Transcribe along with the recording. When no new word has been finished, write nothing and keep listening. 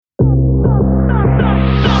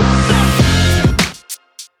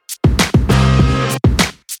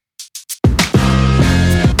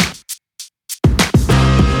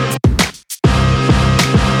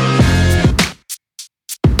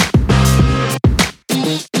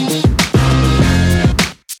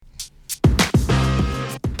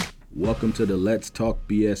welcome to the Let's Talk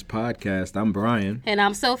BS podcast. I'm Bryan. And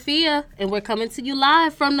I'm Sofia, and we're coming to you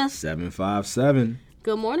live from the 757.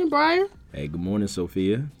 Good morning, Bryan. Hey, good morning,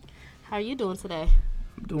 Sofia. How are you doing today?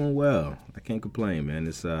 I'm doing well. I can't complain, man.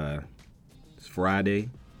 It's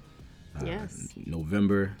Friday. Yes.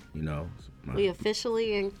 November, We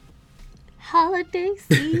officially in holiday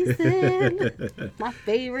season. My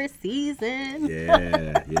favorite season.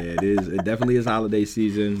 Yeah, it is. It definitely is holiday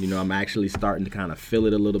season. I'm actually starting to kind of feel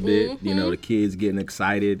it a little bit. Mm-hmm. The kids getting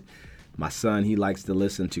excited. My son, he likes to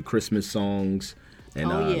listen to Christmas songs. And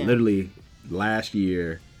literally last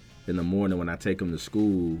year in the morning when I take him to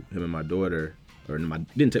school, him and my daughter,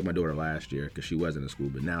 didn't take my daughter last year because she wasn't in school,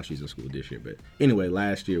 but now she's in school this year. But anyway,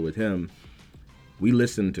 last year with him, we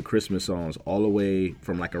listened to Christmas songs all the way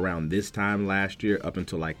from like around this time last year up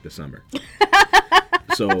until like the summer.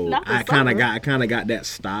 So I kind of got that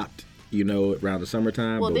stopped, around the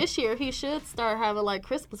summertime. Well, this year he should start having like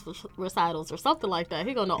Christmas recitals or something like that.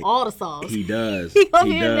 He gonna know all the songs. He does. He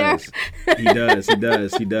does.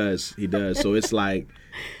 So it's like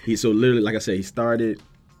so literally, like I said, he started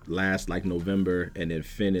last like November and then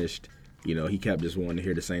finished. He kept just wanting to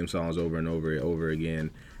hear the same songs over and over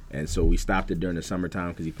again. And so we stopped it during the summertime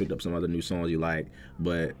because he picked up some other new songs he liked.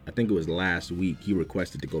 But I think it was last week he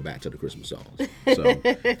requested to go back to the Christmas songs. So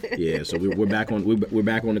yeah, so we're back on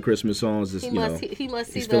the Christmas songs. It's, he must see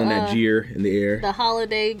he's feeling that jeer in the air. The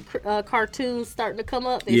holiday cartoons starting to come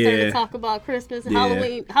up. They starting to talk about Christmas.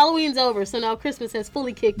 Yeah. Halloween's over, so now Christmas has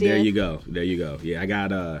fully kicked in. There you go. Yeah, I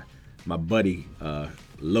got my buddy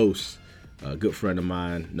Los, a good friend of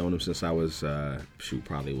mine, known him since I was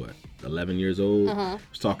probably 11 years old. I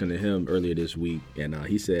was talking to him earlier this week, and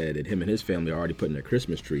he said that him and his family are already putting their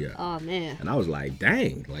Christmas tree up. Oh man! And I was like,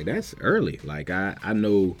 dang, like that's early. Like I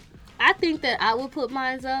know. I think that I would put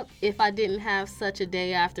mine up if I didn't have such a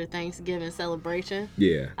day after Thanksgiving celebration.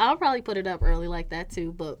 Yeah, I'll probably put it up early like that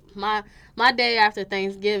too. But my day after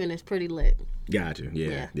Thanksgiving is pretty lit. Gotcha.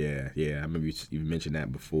 Yeah. I remember you mentioned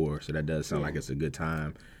that before, so that does sound like it's a good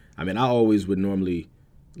time. I mean, I always would normally,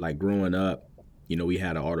 like growing up, we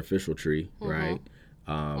had an artificial tree, right?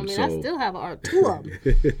 I still have two of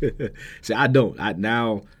them. See, I don't.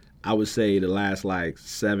 I would say the last like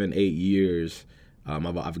 7-8 years,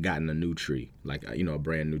 I've gotten a new tree, like a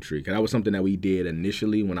brand new tree. Because that was something that we did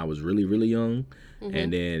initially when I was really, really young,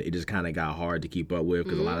 and then it just kind of got hard to keep up with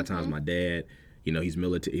because a lot of times my dad. He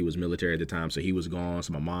was military at the time, so he was gone.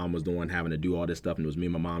 So my mom was the one having to do all this stuff, and it was me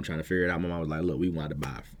and my mom trying to figure it out. My mom was like, "Look, we wanted to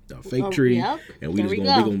buy a fake tree, and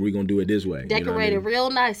we're gonna do it this way. Decorate it real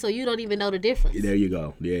nice, so you don't even know the difference." There you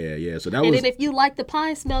go. Yeah. So that and then if you like the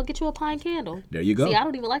pine smell, get you a pine candle. There you go. See, I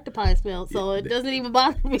don't even like the pine smell, so it doesn't even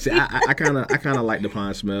bother me. See, I kind of like the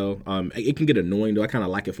pine smell. It can get annoying though. I kind of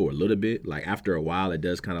like it for a little bit. Like after a while, it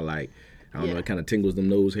does kind of like I don't know. It kind of tingles them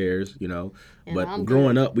nose hairs, But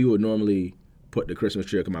growing up, we would normally put the Christmas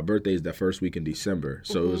tree up because my birthday is that first week in December.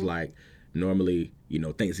 So it was like normally,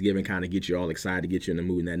 Thanksgiving kind of gets you all excited to get you in the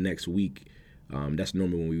mood. And that next week, that's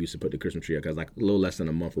normally when we used to put the Christmas tree up because like a little less than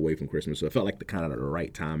a month away from Christmas. So it felt like the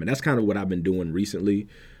right time. And that's kind of what I've been doing recently.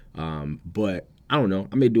 But I don't know.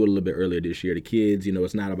 I may do it a little bit earlier this year. The kids,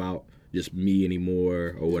 it's not about just me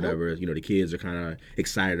anymore or whatever. The kids are kind of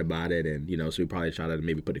excited about it. And, so we probably try to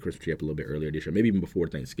maybe put the Christmas tree up a little bit earlier this year. Maybe even before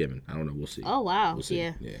Thanksgiving. I don't know. We'll see. Oh, wow. We'll see.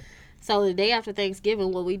 Yeah. So the day after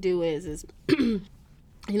Thanksgiving, what we do is the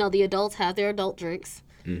adults have their adult drinks,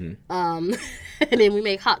 and then we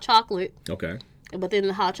make hot chocolate. Okay. But then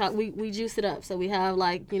the hot chocolate, we juice it up. So we have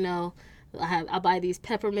I buy these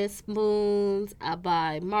peppermint spoons. I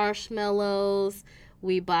buy marshmallows.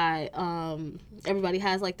 We buy everybody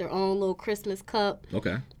has like their own little Christmas cup.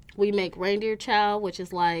 Okay. We make reindeer chow, which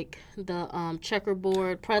is like the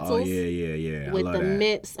checkerboard pretzels. Oh, yeah. With the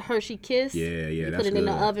mint Hershey Kiss. Yeah, You that's put it in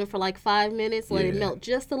the oven for like 5 minutes, let it melt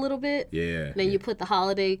just a little bit. Yeah. Then you put the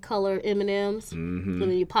holiday color M&Ms. And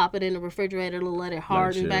then you pop it in the refrigerator to let it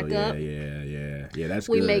harden back up. Yeah, that's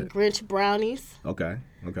good. We good. make Grinch brownies. Okay.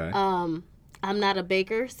 I'm not a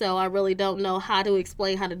baker, so I really don't know how to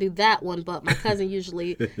explain how to do that one, but my cousin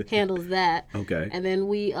usually handles that. Okay. And then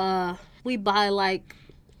we buy like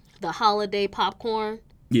the holiday popcorn.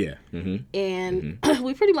 Yeah. And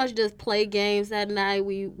we pretty much just play games that night.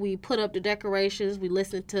 We put up the decorations. We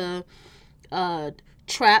listen to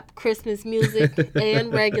trap Christmas music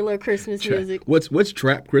and regular Christmas music. What's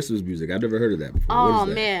trap Christmas music? I've never heard of that before. Oh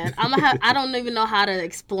man, I don't even know how to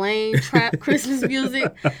explain trap Christmas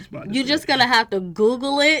music. You're just gonna have to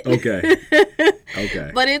Google it. Okay.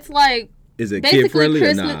 But it's like Is it kid friendly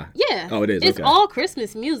or nah? Yeah. Oh, it is. It's all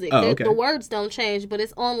Christmas music. Oh, okay. The words don't change, but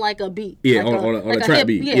it's on like a beat. Yeah, like on a trap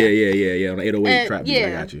beat. Yeah. On an 808 trap beat. I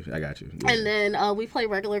got you. Yeah. And then we play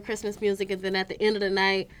regular Christmas music, and then at the end of the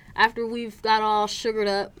night, after we've got all sugared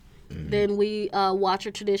up, then we watch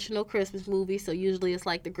a traditional Christmas movie. So usually it's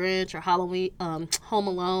like The Grinch or Halloween, Home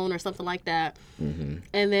Alone or something like that. Mm-hmm.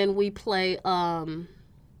 And then we play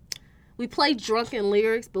drunken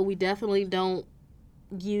lyrics, but we definitely don't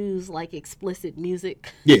use like explicit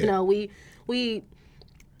music. Yeah. You know, we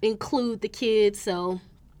include the kids, so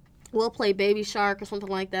we'll play Baby Shark or something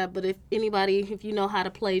like that. But if you know how to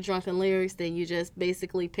play drunken lyrics, then you just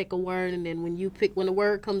basically pick a word, and then when the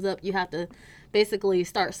word comes up, you have to basically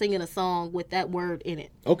start singing a song with that word in it.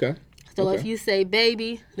 Okay. So if you say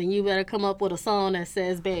baby, then you better come up with a song that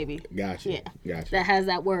says baby. Gotcha. Yeah. Gotcha. That has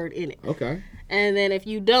that word in it. Okay. And then if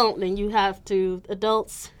you don't, then you have to,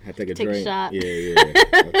 adults, take a shot.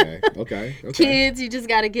 Yeah. Okay. Kids, you just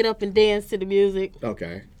got to get up and dance to the music.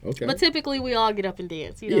 Okay. But typically we all get up and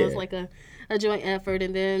dance. You know, it's like a joint effort.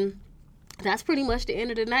 And then that's pretty much the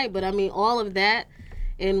end of the night. But I mean, all of that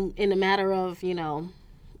in a matter of,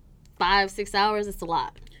 5-6 hours, it's a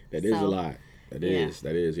lot. That is a lot. That is.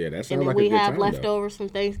 Yeah, that sounds like a good time. And then we have leftovers from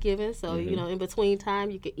Thanksgiving, so in between time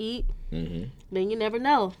you can eat. Mm-hmm. Then you never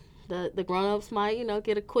know. The grown-ups might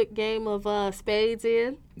get a quick game of spades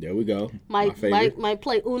in. There we go. Might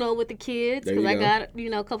play Uno with the kids, because I got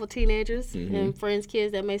a couple teenagers and friends'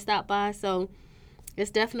 kids that may stop by. So it's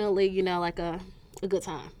definitely like a good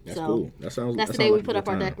time. That's cool. That's the day we put up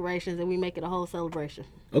our decorations and we make it a whole celebration.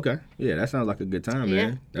 Okay. Yeah, that sounds like a good time,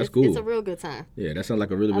 man. That's cool. It's a real good time. Yeah, that sounds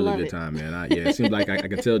like a really, really good time, man. It seems like I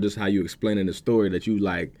can tell just how you explaining the story that you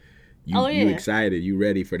like. You excited. You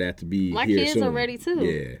ready for that to be My here kids soon. are ready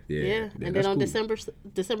too. Yeah. And then on cool.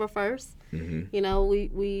 December 1st,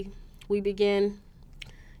 we begin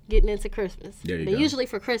getting into Christmas. There you go. Usually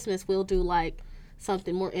for Christmas we'll do like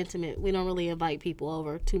something more intimate. We don't really invite people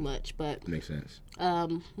over too much, but makes sense.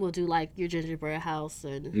 We'll do like your gingerbread house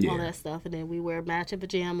and all that stuff, and then we wear matching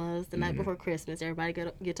pajamas the night before Christmas. Everybody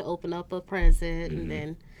get to open up a present, and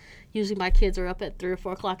then usually my kids are up at 3 or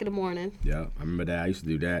 4 o'clock in the morning. Yeah, I remember that. I used to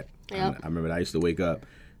do that. Yep. I remember that. I used to wake up.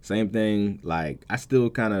 Same thing. Like I still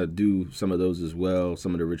kind of do some of those as well.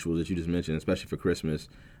 Some of the rituals that you just mentioned, especially for Christmas.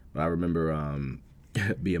 But I remember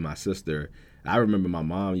being my sister. I remember my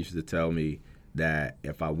mom used to tell me that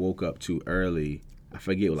if I woke up too early, I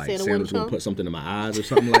forget, like Santa was going to put something in my eyes or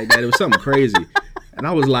something like that. It was something crazy. And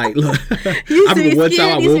I was like, look, I remember one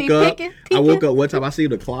time I woke up. I woke up one time, I see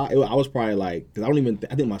the clock. I was probably like, because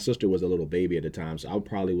I think my sister was a little baby at the time. So I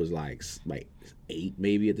probably was like 8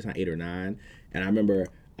 maybe at the time, 8 or 9. And I remember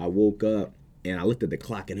I woke up and I looked at the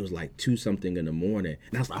clock and it was like 2 something in the morning.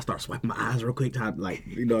 And I started swiping my eyes real quick. I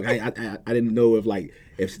didn't know if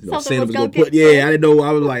Santa was going to put. Yeah, I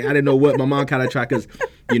didn't know what my mom kind of tried, because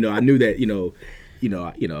I knew that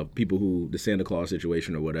people who the Santa Claus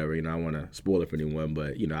situation or whatever. I don't want to spoil it for anyone,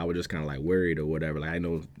 but I was just kind of like worried or whatever. Like I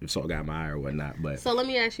know if salt got my eye or whatnot. But so let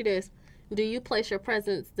me ask you this: do you place your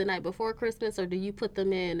presents the night before Christmas, or do you put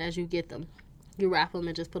them in as you get them? You wrap them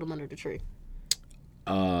and just put them under the tree.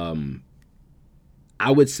 I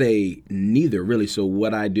would say neither, really. So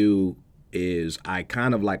what I do is I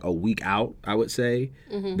kind of like a week out, I would say.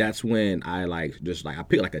 Mm-hmm. That's when I I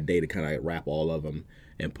pick like a day to kind of wrap all of them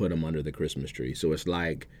and put them under the Christmas tree. So it's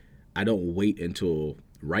like I don't wait until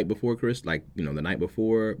right before Christmas, the night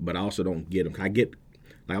before, but I also don't get them.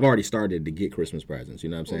 I've already started to get Christmas presents, you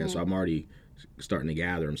know what I'm saying? Mm-hmm. So I'm already starting to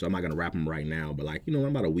gather them. So I'm not going to wrap them right now, but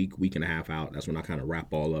about a week and a half out, that's when I kind of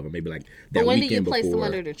wrap all of them. Maybe like that weekend before. But when do you place them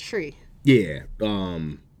under the tree? Yeah,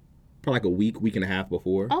 probably like a week and a half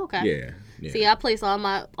before. Oh, okay. Yeah. See, I place all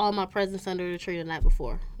my presents under the tree the night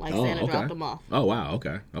before, Santa dropped them off. Oh wow,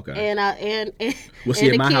 okay. And well,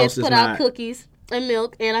 see, and the kids put out not cookies and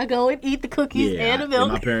milk, and I go and eat the cookies and the milk.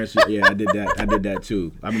 And my parents, I did that. I did that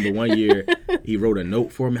too. I remember one year he wrote a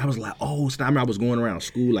note for me. I was like, oh, I remember I was going around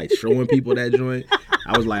school showing people that joint.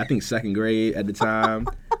 I was I think 2nd grade at the time.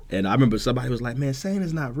 And I remember somebody was like, man,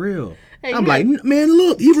 Santa's not real. Hey, I'm like, man,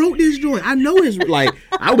 look, he wrote this joint. I know this.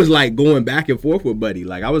 I was going back and forth with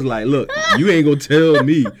Buddy. I was like, look, you ain't going to tell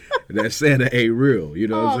me that Santa ain't real. You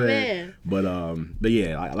know what I'm saying? Man. But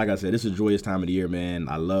yeah, like I said, this is a joyous time of the year, man.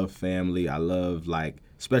 I love family. I love,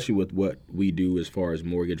 especially with what we do as far as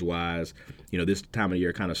mortgage-wise. This time of the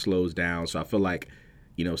year kind of slows down. So I feel like,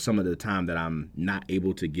 some of the time that I'm not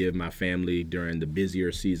able to give my family during the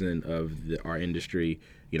busier season of our industry,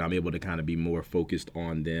 I'm able to kind of be more focused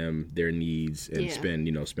on them, their needs, and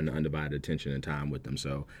spend undivided attention and time with them.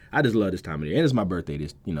 So I just love this time of year. And it's my birthday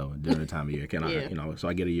during the time of year. So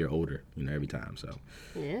I get a year older, every time. So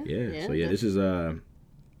this is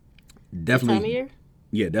definitely time of year?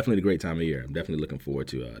 Yeah, definitely a great time of year. I'm definitely looking forward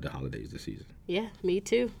to the holidays this season. Yeah, me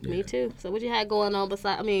too. Me too. So what you had going on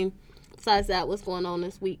besides that, what's going on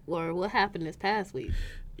this week, or what happened this past week?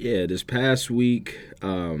 Yeah, this past week,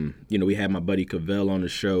 we had my buddy Cavell on the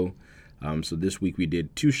show. So this week we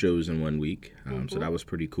did 2 shows in 1 week. So that was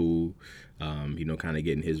pretty cool. Kind of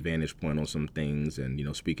getting his vantage point on some things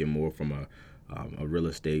and, speaking more from a real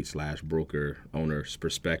estate / broker owner's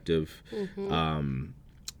perspective.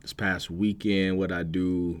 This past weekend, what I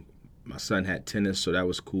do, my son had tennis, so that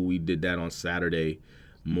was cool. We did that on Saturday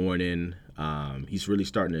morning. He's really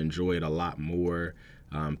starting to enjoy it a lot more.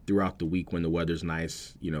 Throughout the week when the weather's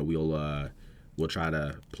nice, we'll try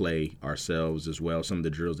to play ourselves as well. Some of the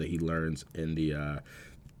drills that he learns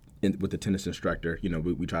with the tennis instructor,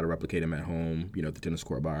 we try to replicate them at home, at the tennis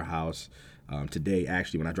court by our house. Today,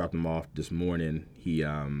 actually, when I dropped him off this morning,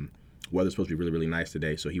 weather's supposed to be really, really nice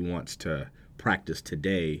today, so he wants to practice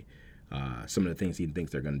today some of the things he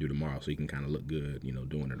thinks they're going to do tomorrow, so he can kind of look good,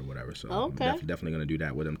 doing it or whatever. So I'm definitely going to do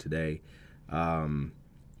that with him today. Last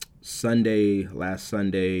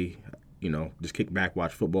Sunday, just kick back,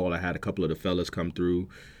 watch football. I had a couple of the fellas come through,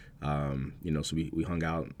 so we hung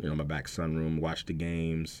out, my back sunroom, watched the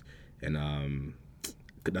games, and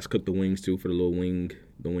let's cook the wings too for the little wing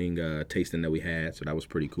tasting that we had. So that was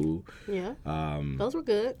pretty cool. Yeah, those were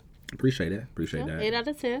good. Appreciate that. 8 out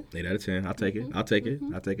of 10. 8 out of 10. I'll take it. I'll take it.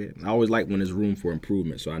 I always like when there's room for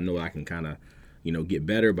improvement, so I know I can kind of, get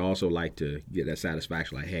better, but also like to get that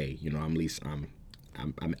satisfaction. Like, hey, I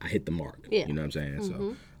hit the mark. Yeah. You know what I'm saying?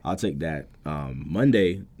 So I'll take that.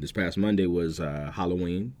 This past Monday was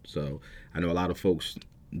Halloween, so I know a lot of folks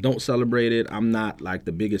don't celebrate it. I'm not like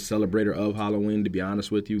the biggest celebrator of Halloween, to be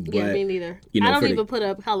honest with you. But, yeah, me neither. I don't even put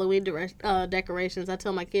up Halloween decorations. I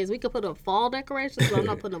tell my kids we could put up fall decorations, but I'm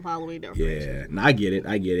not putting up Halloween decorations. Yeah, no, I get it.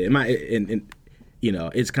 And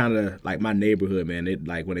it's kind of like my neighborhood, man. It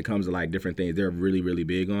like when it comes to like different things, they're really, really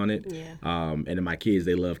big on it. Yeah. And then my kids,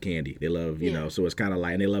 they love candy. They love, so it's kind of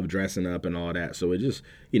like, and they love dressing up and all that. So it just,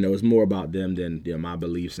 it's more about them than my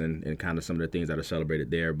beliefs and kind of some of the things that are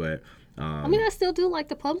celebrated there. But I still do like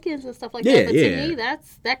the pumpkins and stuff like that. But to me,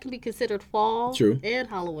 that can be considered fall and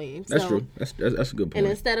Halloween. That's true. That's a good point. And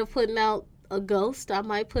instead of putting out a ghost, I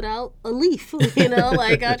might put out a leaf.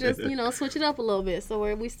 Like I just switch it up a little bit.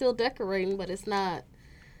 So we still decorating, but it's not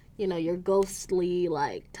your ghostly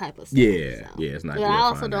like type of stuff. Yeah, it's not. But I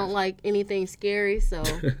also don't like anything scary, so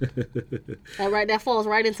that falls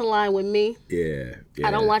right into line with me. Yeah.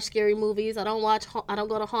 I don't watch scary movies. I don't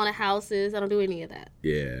go to haunted houses. I don't do any of that.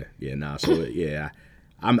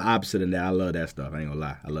 I'm opposite in that. I love that stuff. I ain't gonna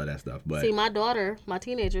lie. I love that stuff. But see, my daughter, my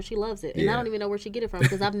teenager, she loves it, and I don't even know where she get it from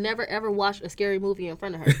because I've never ever watched a scary movie in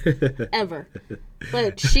front of her ever.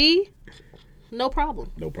 But she. No problem.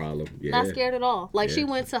 Yeah. Not scared at all. Like she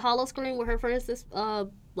went to Hollow Screen with her friends this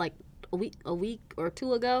like a week or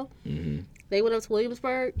 2 ago. Mm-hmm. They went up to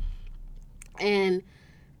Williamsburg, and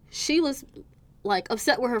she was like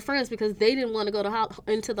upset with her friends because they didn't want to go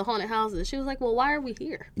into the haunted houses. She was like, "Well, why are we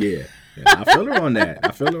here?" Yeah. I feel her on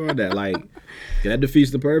that. Like that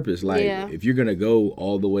defeats the purpose. Like if you're gonna go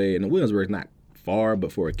all the way, and Williamsburg's not far,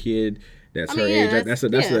 but for a kid. That's her age. That's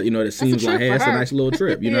it seems like, hey, that's a nice little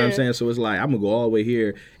trip. You know what I'm saying? So it's like, I'm going to go all the way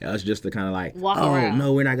here. And us just to kind of like, walk around.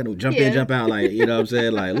 No, we're not going to jump in, jump out. Like, you know what I'm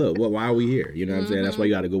saying? Like, look, why are we here? You know what I'm saying? That's why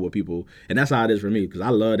you got to go with people. And that's how it is for me because I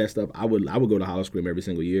love that stuff. I would go to Hollow Scream every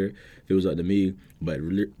single year if it was up to me. But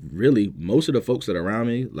really, most of the folks that are around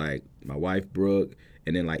me, like my wife, Brooke,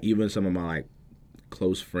 and then like even some of my like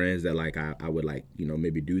close friends that like I would like,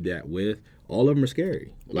 maybe do that with, all of them are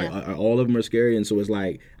scary. Like all of them are scary, and so it's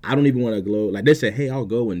like I don't even want to go. Like they say, hey, I'll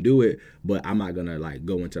go and do it, but I'm not gonna like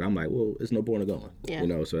go into it. I'm like, well, it's no point of going.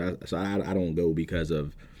 Yeah. So I don't go because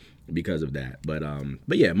of that.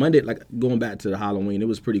 But yeah, Monday, like going back to the Halloween, it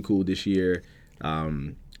was pretty cool this year.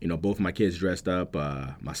 Both my kids dressed up.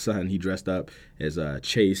 My son, he dressed up as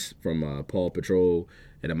Chase from Paw Patrol,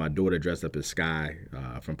 and then my daughter dressed up as Sky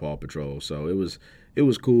from Paw Patrol. So it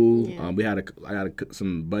was cool. Yeah. I had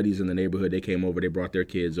some buddies in the neighborhood. They came over. They brought their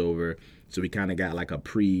kids over. So we kind of got like a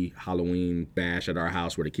pre-Halloween bash at our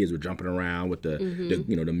house where the kids were jumping around with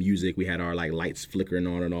the music. We had our like lights flickering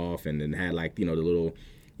on and off, and then had like the little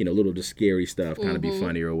the scary stuff kind of be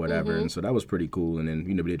funny or whatever. And so that was pretty cool. And then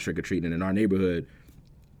we did trick or treating in our neighborhood.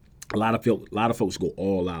 a lot of folks go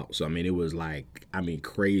all out. So I mean, it was like, I mean,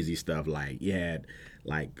 crazy stuff. Like you had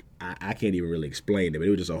like I can't even really explain it, but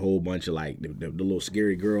it was just a whole bunch of like the little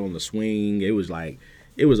scary girl on the swing. It was like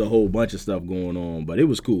it was a whole bunch of stuff going on, but it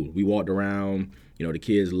was cool. We walked around. You know, the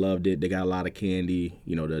kids loved it. They got a lot of candy.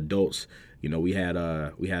 You know, the adults. You know, we had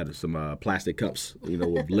some plastic cups. You know,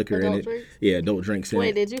 with liquor in it. Drinks? Yeah, adult drinks in it.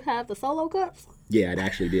 Wait, did you have the solo cups? Yeah, I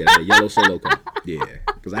actually did. I had a yellow solo cup. Yeah,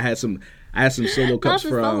 because I had some solo cups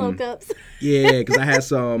from. Solo cups. Yeah, because I had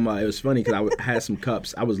some. It was funny because I had some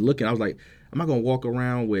cups. I was looking. I was like, I'm not gonna walk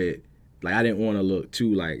around with like I didn't want to look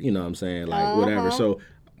too like you know what I'm saying like whatever. So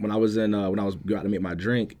when I was going to make my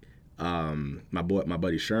drink, my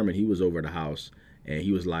buddy Sherman, he was over at the house. And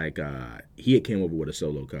he was like, he had came over with a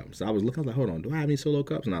solo cup. So I was looking, I was like, hold on, do I have any solo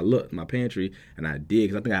cups? And I looked in my pantry, and I did,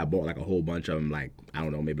 because I think I bought like a whole bunch of them, like, I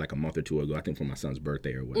don't know, maybe like a month or two ago, I think for my son's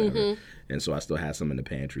birthday or whatever. Mm-hmm. And so I still had some in the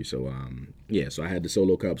pantry. So, so I had the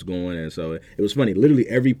solo cups going. And so it was funny. Literally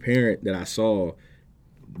every parent that I saw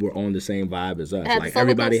were on the same vibe as us. Like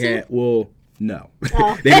everybody had, no.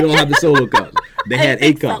 They don't have the solo cups. They had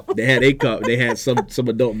a cup. They had a cup. They had some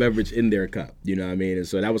adult beverage in their cup. You know what I mean? And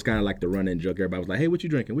so that was kind of like the running joke. Everybody was like, hey, what you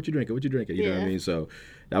drinking? What you drinking? What you drinking? You know what I mean? So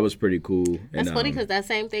that was pretty cool. That's funny because that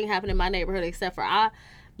same thing happened in my neighborhood, except for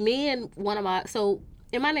me and one of my, so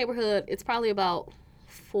in my neighborhood, it's probably about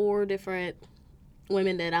 4 different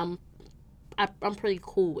women that I'm pretty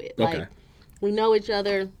cool with. Okay. Like, we know each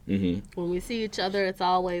other. Mm-hmm. When we see each other, it's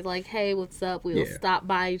always like, hey, what's up? We'll stop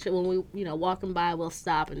by each other. When we, walking by, we'll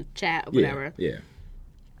stop and chat or whatever. Yeah.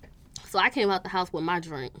 So I came out the house with my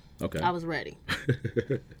drink. Okay. I was ready.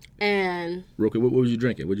 And... Real quick, what was you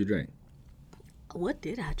drinking? What'd you drink? What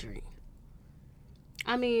did I drink?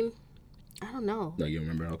 I mean, I don't know. No, you don't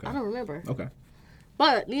remember? Okay. I don't remember. Okay.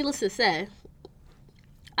 But, needless to say,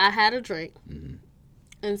 I had a drink. Mm-hmm.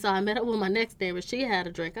 And so I met up with my next neighbor. She had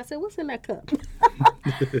a drink. I said, what's in that cup?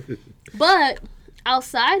 But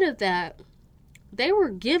outside of that, they were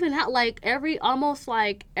giving out almost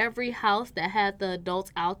every house that had the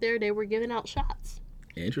adults out there, they were giving out shots.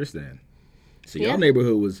 Interesting. So y'all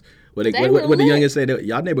neighborhood was, what the youngest said,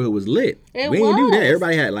 y'all neighborhood was lit. We didn't do that.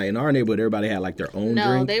 Everybody had, in our neighborhood, everybody had, their own drink.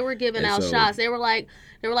 No, they were giving out shots. They were like,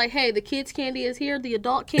 hey, the kids' candy is here. The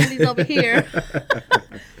adult candy's over here.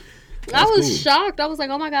 I was shocked. I was like,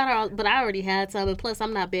 oh, my God. But I already had some. And plus,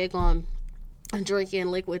 I'm not big on drinking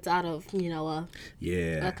liquids out of,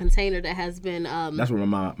 a container that has been that's where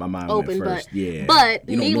my mind opened, went first. But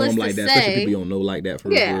you don't know them like that. Especially people you don't know like that for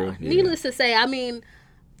real. Yeah. Needless to say, I mean,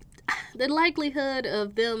 the likelihood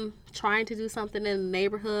of them trying to do something in the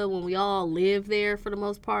neighborhood when we all live there for the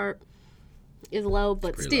most part is low.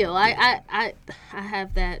 But still, I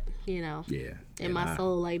have that, in my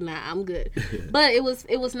soul, like, nah, I'm good. But it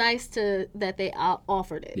was nice that they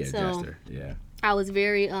offered it. Yeah, so Jester. Yeah. I was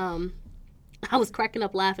very I was cracking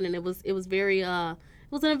up laughing, and it was very it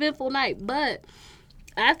was an eventful night. But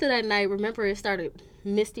after that night, remember, it started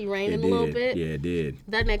misty raining a little bit. Yeah, it did.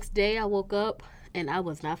 That next day, I woke up and I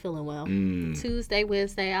was not feeling well. Tuesday,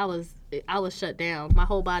 Wednesday, I was shut down. My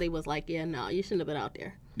whole body was like, yeah, no, you shouldn't have been out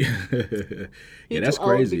there. Yeah, that's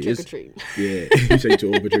crazy. Trick or treat. Yeah, you say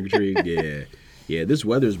too old for trick or treat. Yeah. Yeah, this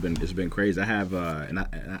weather's been crazy. I have, and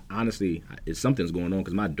I honestly, something's going on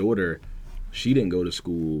because my daughter, she didn't go to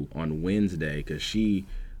school on Wednesday because she,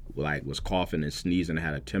 was coughing and sneezing and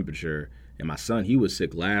had a temperature. And my son, he was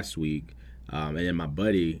sick last week. And then my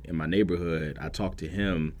buddy in my neighborhood, I talked to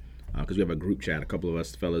him because we have a group chat, a couple of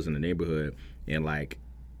us fellas in the neighborhood, and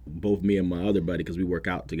both me and my other buddy, because we work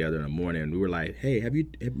out together in the morning, and we were like, hey,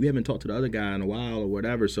 we haven't talked to the other guy in a while or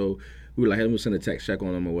whatever, so we were like, hey, we'll send a text, check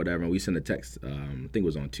on him or whatever, and we sent a text, I think it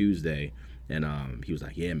was on Tuesday, and he was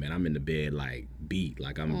like, yeah, man, I'm in the bed, beat,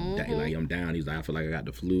 I'm down. He's like, I feel like I got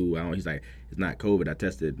the flu. He's like, it's not COVID. I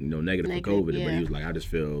tested, negative for COVID, but he was like, I just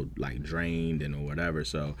feel drained and or whatever.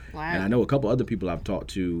 So, wow. And I know a couple other people I've talked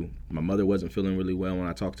to. My mother wasn't feeling really well when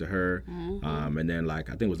I talked to her, and then I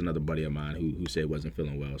think it was another buddy of mine who said wasn't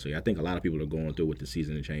feeling well. So yeah, I think a lot of people are going through with the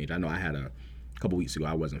season change. I know I had a couple weeks ago,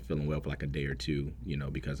 I wasn't feeling well for a day or two,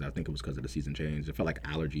 because I think it was because of the season change. It felt like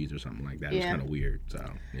allergies or something like that. It was kind of weird. So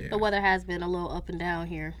yeah. The weather has been a little up and down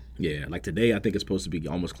here. Yeah, today I think it's supposed to be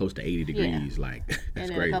almost close to 80 degrees. Yeah. That's and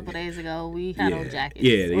then crazy. A couple days ago we had on jackets.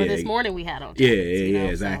 This morning we had on jackets. Yeah,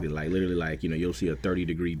 exactly. So. Literally, you'll see a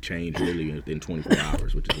 30-degry change literally in 24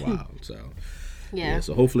 hours, which is wild. So yeah.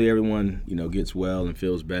 So hopefully everyone gets well and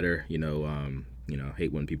feels better.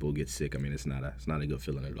 Hate when people get sick. I mean, it's not a good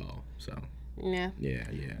feeling at all. So. Yeah. Yeah.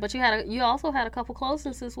 But you also had a couple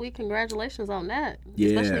closings this week. Congratulations on that.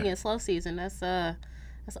 Yeah. Especially in slow season. That's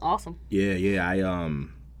awesome. Yeah.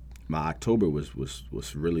 my October was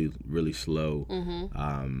really, really slow.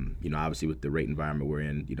 Obviously with the rate environment we're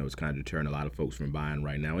in, it's kind of deterring a lot of folks from buying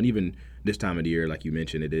right now. And even this time of the year, like you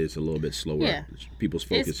mentioned, it is a little bit slower. Yeah. People's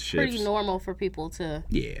focus shifts. It's pretty normal for people to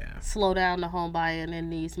slow down the home buying in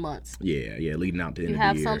these months. Yeah, leading out to the end of the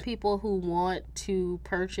year. You have some people who want to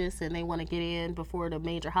purchase and they want to get in before the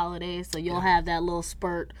major holidays. So you'll have that little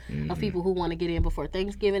spurt of people who want to get in before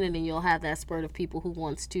Thanksgiving, and then you'll have that spurt of people who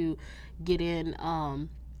wants to get in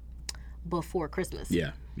before Christmas.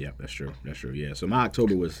 Yeah, that's true. Yeah, so my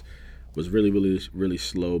October was really, really, really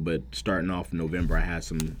slow, but starting off in November, I had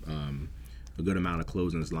some a good amount of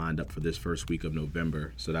closings lined up for this first week of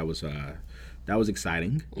November. So that was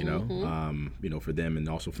exciting, for them and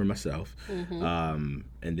also for myself. And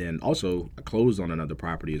then also I closed on another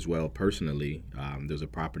property as well personally. There's a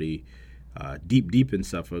property deep in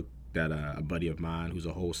Suffolk that a buddy of mine who's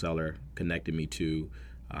a wholesaler connected me to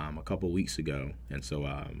a couple weeks ago, and so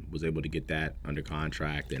was able to get that under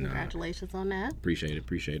contract. And congratulations on that.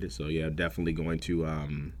 Appreciate it. So yeah, definitely going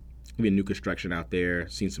to be a new construction out there.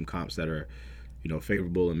 Seen some comps that are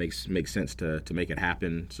favorable and makes sense to make it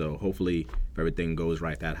happen. So hopefully, if everything goes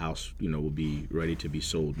right, that house will be ready to be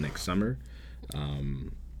sold next summer.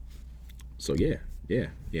 So yeah.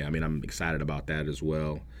 I mean, I'm excited about that as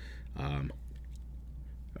well.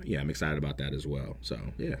 I'm excited about that as well. So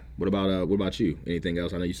yeah. What about you? Anything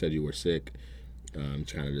else? I know you said you were sick. Trying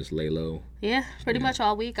to just lay low. Yeah, pretty much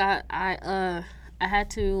all week. I had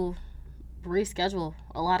to reschedule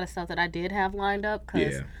a lot of stuff that I did have lined up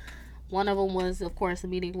because one of them was, of course, a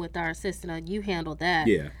meeting with our assistant. You handled that.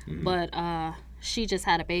 Yeah. Mm-hmm. But she just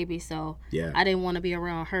had a baby, so I didn't want to be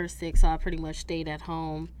around her sick, so I pretty much stayed at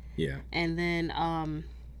home. Yeah. And then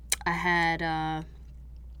I had a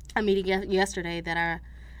meeting yesterday that I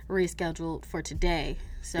rescheduled for today.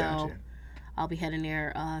 So gotcha. I'll be heading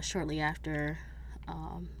there shortly after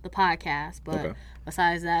the podcast. But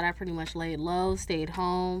besides that, I pretty much laid low, stayed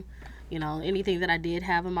home. Anything that I did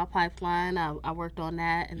have in my pipeline, I worked on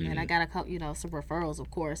that. And then I got a couple, some referrals,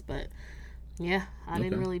 of course. But yeah, I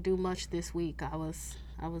didn't really do much this week. I was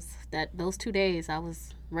those 2 days I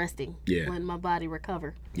was resting, letting my body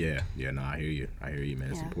recover. Yeah, no, I hear you,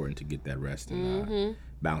 man. It's important to get that rest and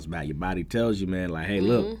bounce back. Your body tells you, man, like, hey,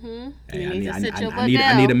 look, hey,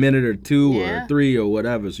 I need a minute or two or three or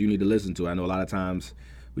whatever, so you need to listen to it. I know a lot of times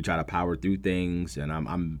we try to power through things, and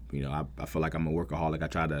I feel like I'm a workaholic. I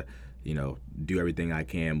try to, do everything I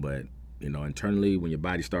can, but internally, when your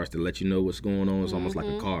body starts to let you know what's going on, it's almost like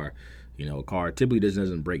a car. A car typically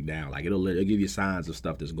doesn't break down. Like it'll give you signs of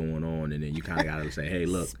stuff that's going on, and then you kind of gotta say, "Hey,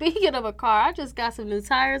 look." Speaking of a car, I just got some new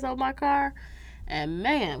tires on my car, and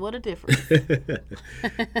man, what a difference!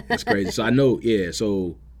 That's crazy. So I know,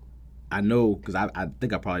 because I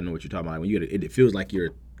think I probably know what you're talking about. Like when you get it feels like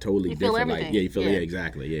you're totally different. Feel everything. Like you feel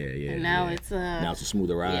exactly. Yeah. And now it's a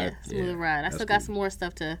smoother ride. Yeah, smoother ride. I still got some more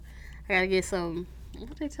stuff to. I gotta get some. What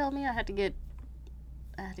did they tell me? I had to get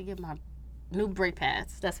my new brake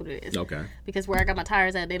pads. That's what it is. Okay. Because where I got my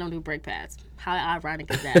tires at, they don't do brake pads. How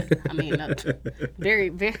ironic is that? I mean, very,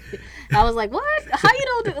 very. I was like, what? How you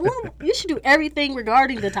don't do? Well, you should do everything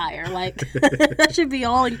regarding the tire. Like that should be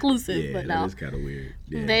all inclusive. Yeah, but no, that's kind of weird.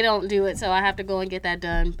 Yeah. They don't do it, so I have to go and get that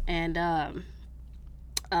done. And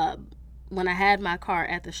when I had my car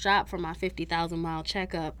at the shop for my 50,000 mile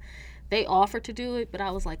checkup, they offered to do it, but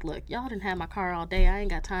I was like, look, y'all didn't have my car all day. I ain't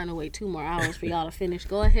got time to wait 2 more hours for y'all to finish.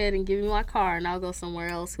 Go ahead and give me my car, and I'll go somewhere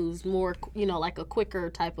else who's more, like a quicker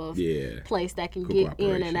type of place that can get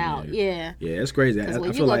in and out. Yeah, it's crazy. I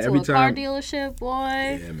feel like every time. Car dealership,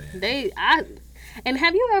 boy, man. And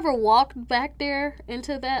have you ever walked back there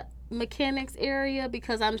into that mechanics area?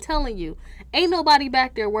 Because I'm telling you, ain't nobody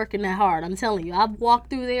back there working that hard. I'm telling you, I've walked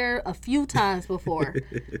through there a few times before.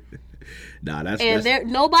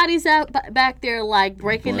 Nobody's out back there like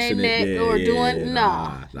breaking their neck or doing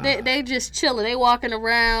They just chilling. They walking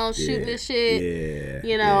around shooting the shit,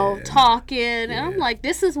 talking. And I'm like,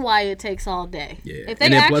 this is why it takes all day. Yeah. If they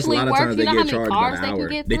actually work, you know how many cars they can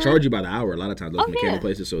get through? They charge you by the hour a lot of times. Those mechanic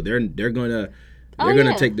places, so they're gonna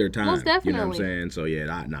take their time. Most definitely. You know what I'm saying? So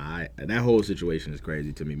that whole situation is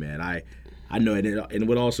crazy to me, man. I know it, and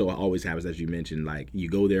what also always happens, as you mentioned, like you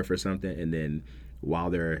go there for something, and then while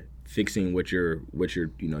they're fixing what you're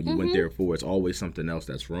you went there for, it's always something else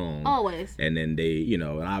that's wrong. Always. And then they, and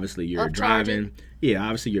obviously you're driving. Yeah,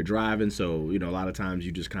 obviously you're driving, so a lot of times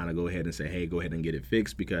you just kind of go ahead and say, hey, go ahead and get it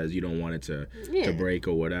fixed because you don't want it to break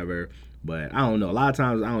or whatever. But I don't know. A lot of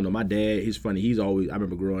times, I don't know. My dad, he's funny. He's always, I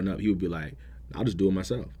remember growing up, he would be like, I'll just do it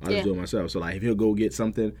myself. Just do it myself. So like if he'll go get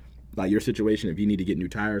something, like your situation, if you need to get new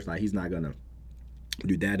tires, like he's not gonna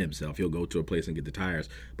do that himself. He'll go to a place and get the tires.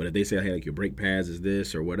 But if they say, hey, like your brake pads is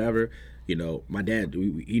this or whatever, my dad,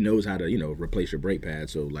 he knows how to, replace your brake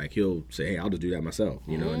pads. So like he'll say, hey, I'll just do that myself,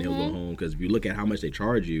 and he'll go home. Because if you look at how much they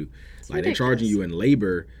charge you, it's like ridiculous. They're charging you in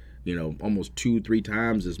labor, almost 2-3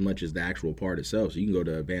 times as much as the actual part itself. So you can go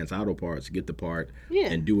to Advanced Auto Parts, get the part,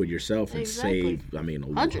 and do it yourself and save,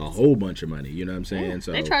 a whole bunch of money. You know what I'm saying? Yeah.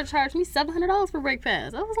 So they charged me $700 for brake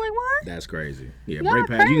pads. I was like, what? That's crazy. Yeah, brake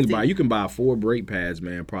pads. You can buy 4 brake pads,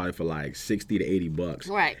 man, probably for like $60 to $80.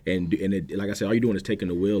 Right. And it, like I said, all you're doing is taking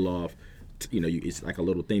the wheel off. It's like a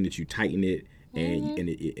little thing that you tighten it, and and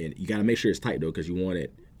you got to make sure it's tight though, because you want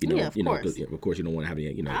it. Of course, you don't want to have any,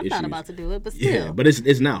 I'm issues. not about to do it, but still. Yeah, but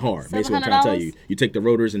it's not hard. Basically, what I'm trying to tell you, you take the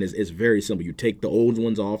rotors, and it's very simple. You take the old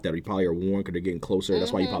ones off that probably are worn because they're getting closer.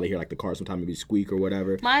 That's why you probably hear like the car sometimes maybe squeak or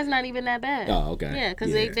whatever. Mine's not even that bad. Oh, okay. Yeah,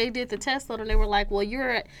 because they did the test load and they were like, well,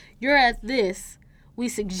 you're at this. We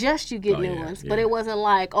suggest you get new ones, but it wasn't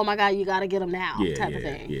like, oh my God, you got to get them now type of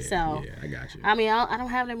thing. So I got you. I mean, I don't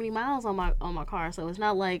have that many miles on my car, so it's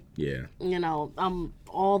not like I'm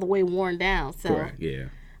all the way worn down. So correct. Yeah.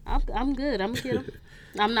 I'm good. I'm gonna get them.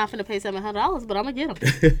 I'm not gonna pay $700, but I'm gonna get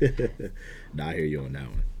them. Nah, I hear you on that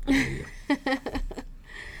one.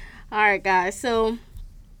 All right, guys. So,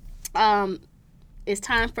 it's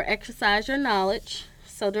time for exercise your knowledge.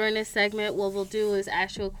 So during this segment, what we'll do is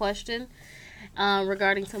ask you a question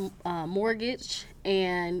regarding some mortgage,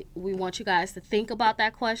 and we want you guys to think about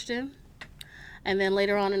that question. And then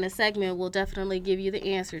later on in the segment, we'll definitely give you the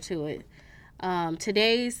answer to it.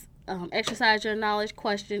 Today's exercise your knowledge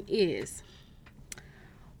question is: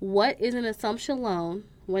 what is an assumption loan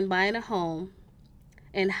when buying a home,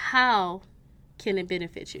 and how can it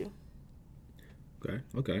benefit you?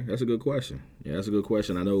 Okay, that's a good question. Yeah, that's a good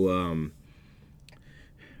question. I know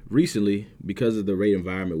recently, because of the rate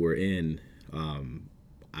environment we're in,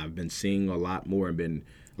 I've been seeing a lot more, and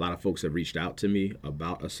a lot of folks have reached out to me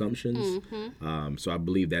about assumptions. So I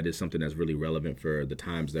believe that is something that's really relevant for the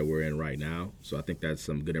times that we're in right now. So I think that's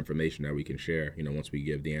some good information that we can share, once we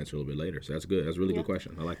give the answer a little bit later. So that's good. That's a really good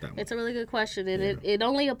question. I like that one. It's a really good question, and it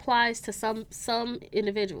only applies to some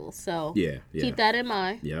individuals. So keep that in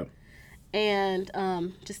mind. Yep. And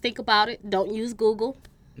just think about it. Don't use Google.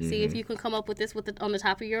 See if you can come up with this on the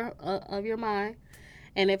top of your mind.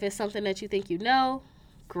 And if it's something that you think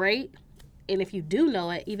great. And if you do know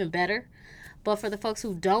it, even better. But for the folks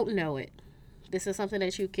who don't know it, this is something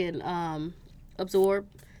that you can absorb,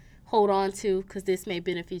 hold on to, because this may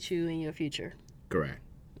benefit you in your future. Correct.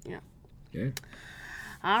 Yeah.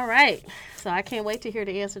 All right. So I can't wait to hear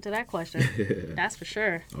the answer to that question. That's for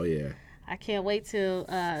sure. Oh, yeah. I can't wait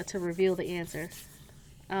to reveal the answer.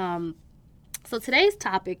 So today's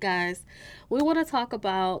topic, guys, we want to talk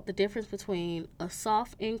about the difference between a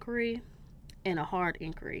soft inquiry and a hard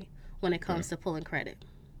inquiry when it comes to pulling credit.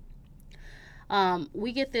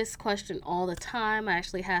 We get this question all the time. I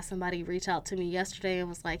actually had somebody reach out to me yesterday and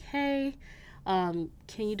was like, hey, can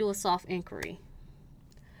you do a soft inquiry?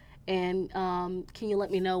 And can you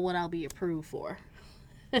let me know what I'll be approved for?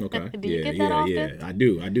 Okay. Do you get that often? Yeah, I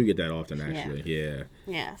do. I do get that often, actually.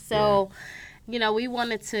 Yeah. So, we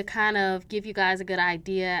wanted to kind of give you guys a good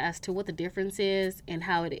idea as to what the difference is and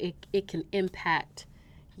how it can impact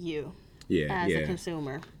you as a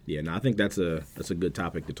consumer. Yeah, no, I think that's a good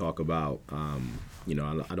topic to talk about. I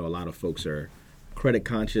know a lot of folks are credit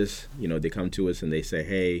conscious. They come to us and they say,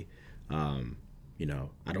 hey, I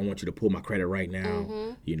don't want you to pull my credit right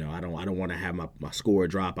now. I don't want to have my score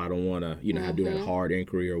drop. I don't want to, do that hard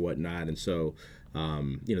inquiry or whatnot. And so,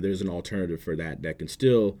 there's an alternative for that can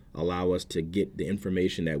still allow us to get the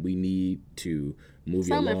information that we need to move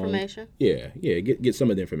you along. Some information. Yeah. Get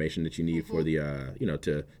some of the information that you need for the,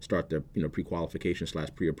 to start the, pre-qualification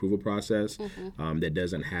 / pre-approval process that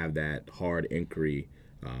doesn't have that hard inquiry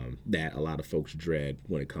that a lot of folks dread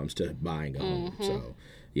when it comes to buying a home. So,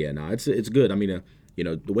 yeah, no, it's good. I mean,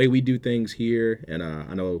 the way we do things here, and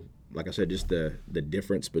I know, like I said, just the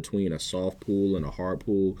difference between a soft pool and a hard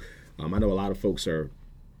pool. I know a lot of folks are,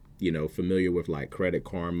 familiar with like Credit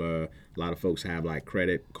Karma. A lot of folks have like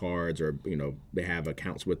credit cards, or they have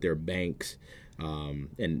accounts with their banks,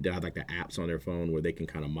 and they have like the apps on their phone where they can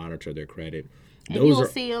kind of monitor their credit. And you'll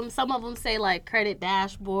see them. Some of them say like credit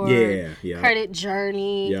dashboard, credit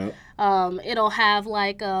journey. It'll have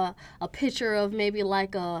like a picture of maybe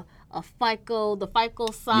like the FICO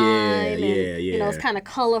sign. It's kind of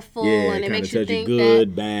colorful, and it makes you think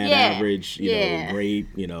good, bad, average, great,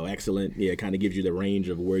 excellent. Yeah, it kind of gives you the range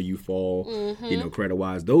of where you fall, credit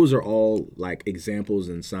wise. Those are all like examples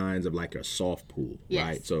and signs of like a soft pool,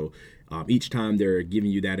 right? So Each time they're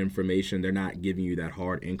giving you that information, they're not giving you that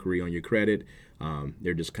hard inquiry on your credit.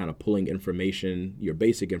 They're just kind of pulling information, your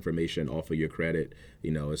basic information off of your credit,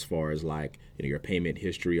 as far as like your payment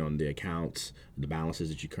history on the accounts, the balances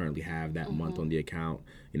that you currently have that month on the account,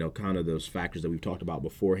 kind of those factors that we've talked about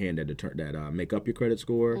beforehand that make up your credit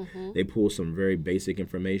score. They pull some very basic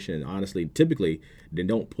information. And honestly, typically, they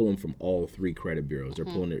don't pull them from all 3 credit bureaus. They're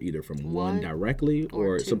pulling it either from one directly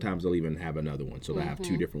or sometimes they'll even have another one. So they have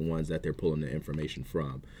 2 different ones that they're pulling the information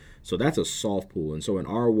from. So that's a soft pull. And so in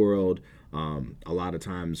our world, a lot of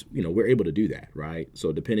times, we're able to do that, right?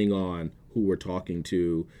 So depending on who we're talking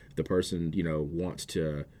to, the person, wants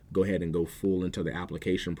to go ahead and go full into the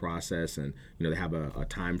application process, and they have a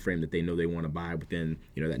time frame that they know they want to buy within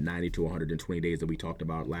that 90 to 120 days that we talked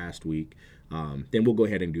about last week, then we'll go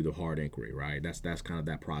ahead and do the hard inquiry, right? That's kind of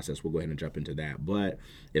that process. We'll go ahead and jump into that. But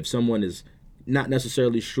if someone is not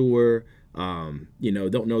necessarily sure, don't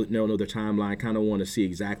know the timeline, kind of want to see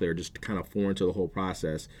exactly, or just kind of foreign to the whole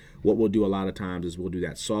process, what we'll do a lot of times is we'll do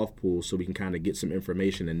that soft pull so we can kind of get some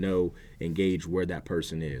information and engage where that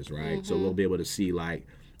person is, right? So we'll be able to see like,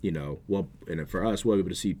 and for us, we'll be able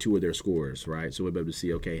to see 2 of their scores, right? So we'll be able to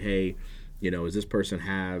see, okay, hey, does this person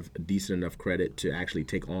have a decent enough credit to actually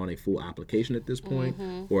take on a full application at this point?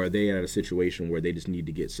 Or are they at a situation where they just need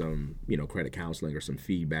to get some, credit counseling or some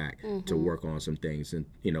feedback to work on some things? And,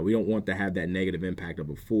 we don't want to have that negative impact of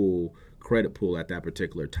a full credit pool at that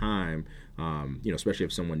particular time, especially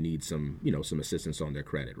if someone needs some, some assistance on their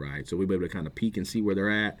credit, right? So we'll be able to kind of peek and see where they're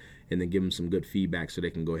at and then give them some good feedback so they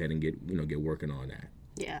can go ahead and get working on that.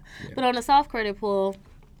 Yeah. But on a soft credit pool,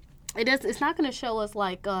 it's not going to show us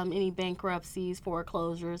like any bankruptcies,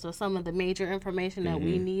 foreclosures, or some of the major information that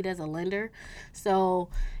we need as a lender. So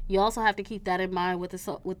you also have to keep that in mind with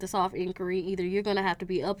the soft inquiry. Either you're going to have to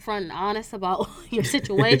be upfront and honest about your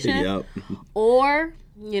situation, or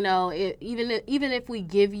even if we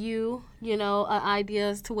give you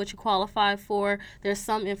ideas to what you qualify for, there's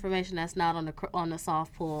some information that's not on the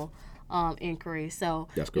soft pull inquiry. So,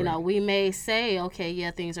 we may say, okay,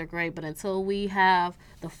 yeah, things are great, but until we have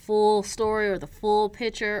the full story or the full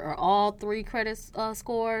picture or all 3 credit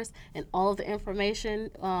scores and all of the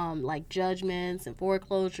information, like judgments and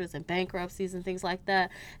foreclosures and bankruptcies and things like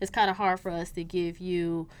that, it's kind of hard for us to give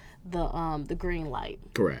you the green light.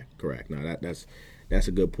 Correct. Now that's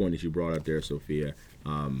a good point that you brought up there, Sophia.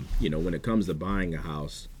 When it comes to buying a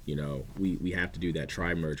house, we have to do that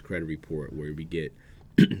tri-merge credit report where we get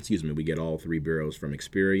we get all 3 bureaus from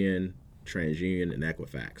Experian, TransUnion, and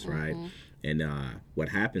Equifax, right? And what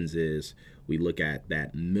happens is we look at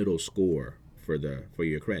that middle score for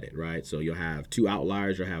your credit, right? So you'll have 2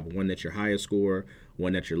 outliers. You'll have one that's your highest score,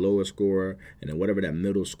 one that's your lowest score, and then whatever that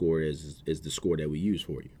middle score is the score that we use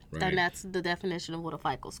for you, right? And that's the definition of what a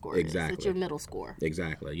FICO score is. It's your middle score.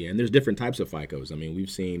 Exactly, yeah. And there's different types of FICOs. I mean,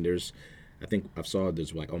 we've seen I think I saw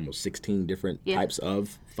there's like almost 16 different types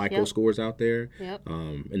of FICO scores out there.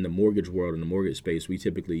 In the mortgage world, in the mortgage space, we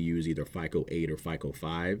typically use either FICO 8 or FICO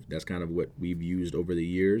 5. That's kind of what we've used over the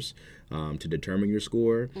years to determine your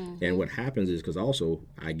score. And what happens is, because also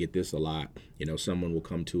I get this a lot, someone will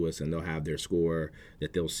come to us and they'll have their score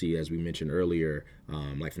that they'll see, as we mentioned earlier,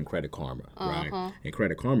 like from Credit Karma, right? And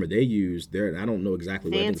Credit Karma, they use I don't know exactly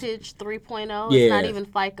Vantage 3.0. It's not even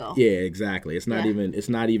FICO. Yeah, exactly. It's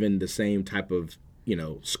not even the same type of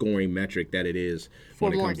scoring metric that it is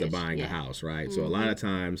when it comes to buying a house, right? So a lot of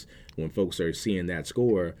times when folks are seeing that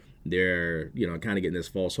score, they're kind of getting this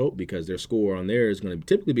false hope because their score on there is going to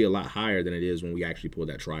typically be a lot higher than it is when we actually pull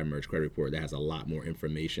that tri-merge credit report that has a lot more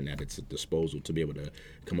information at its disposal to be able to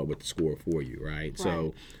come up with the score for you, right?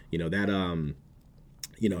 So that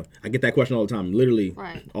I get that question all the time, literally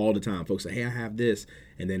all the time. Folks say, hey, I have this.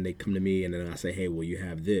 And then they come to me and then I say, hey, well, you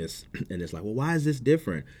have this. And it's like, well, why is this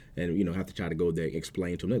different? And, I have to try to go there,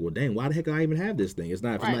 explain to them, like, well, dang, why the heck do I even have this thing? It's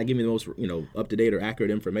not, if it's not giving me the most, up-to-date or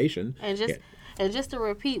accurate information. And just to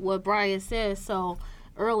repeat what Bryan said, so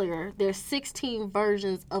earlier, there's 16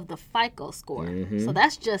 versions of the FICO score. So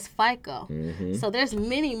that's just FICO. So there's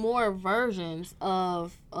many more versions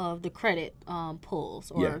of the credit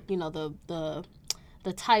pulls or,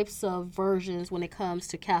 the types of versions when it comes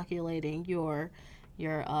to calculating your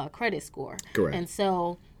credit score. Correct. And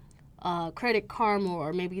so Credit Karma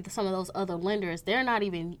or maybe some of those other lenders, they're not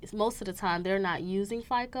even, most of the time, they're not using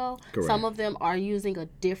FICO. Correct. Some of them are using a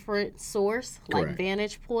different source, like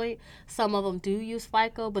Vantage Point. Some of them do use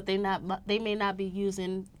FICO, but they may not be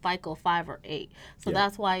using FICO 5 or 8. So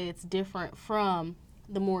that's why it's different from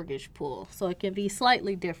the mortgage pool. So it can be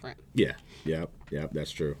slightly different. Yeah, that's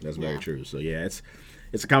true. That's very true. So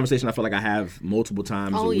it's a conversation I feel like I have multiple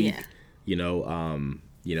times a week.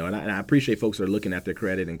 And I appreciate folks that are looking at their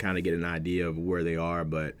credit and kind of get an idea of where they are,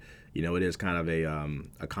 but it is kind of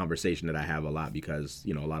a conversation that I have a lot because,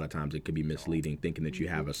 a lot of times it could be misleading thinking that you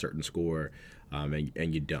have a certain score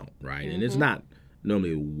and you don't, right? And it's not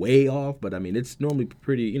normally way off, but I mean, it's normally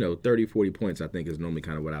pretty, 30, 40 points, I think, is normally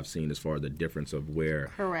kind of what I've seen as far as the difference of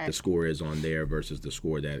where the score is on there versus the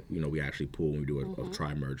score that, we actually pull when we do a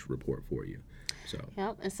tri-merge report for you. So.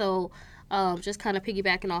 Yep. And so just kind of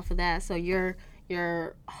piggybacking off of that, so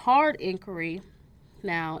your hard inquiry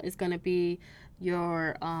now is going to be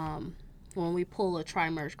your when we pull a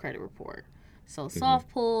tri-merge credit report. So soft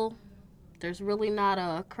pull, there's really not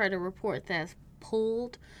a credit report that's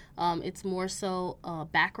pulled. It's more so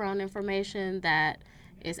background information that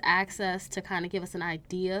is accessed to kind of give us an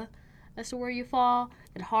idea as to where you fall.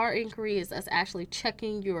 And hard inquiry is us actually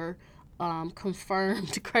checking your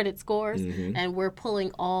confirmed credit scores, and we're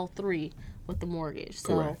pulling all three with the mortgage.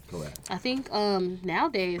 Correct. I think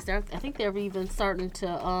nowadays I think they're even starting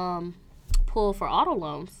to pull for auto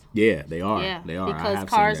loans. Yeah, they are. Yeah, they are. Because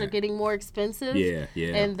cars are getting more expensive. Yeah.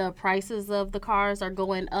 And the prices of the cars are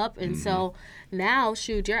going up, and so now,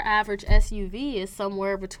 your average SUV is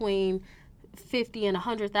somewhere between $50,000 and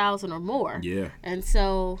 $100,000 or more. Yeah. And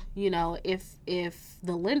so, if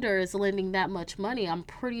the lender is lending that much money, I'm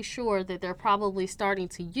pretty sure that they're probably starting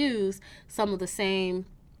to use some of the same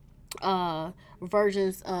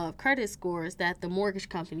versions of credit scores that the mortgage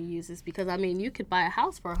company uses, because I mean, you could buy a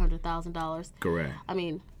house for $100,000. Correct. I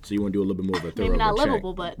mean, so you want to do a little bit more of a thorough maybe not check.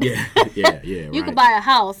 livable, but yeah, you could buy a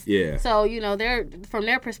house. Yeah. So they're from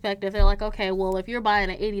their perspective, they're like, okay, well, if you're buying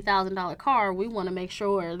an $80,000 car, we want to make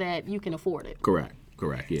sure that you can afford it. Correct.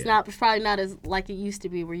 Yeah. It's probably not as like it used to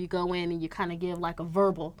be, where you go in and you kind of give like a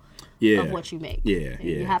verbal of what you make. Yeah.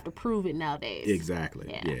 You have to prove it nowadays. Exactly.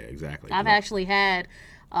 Yeah, exactly. I've actually had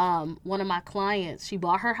one of my clients, she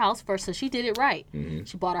bought her house first, so she did it right.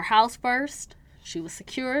 She bought her house first. She was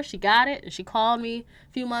secure. She got it, and she called me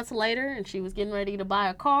a few months later, and she was getting ready to buy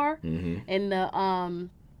a car. And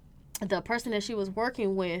the person that she was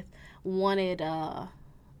working with wanted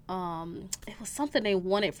it was something they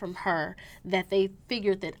wanted from her that they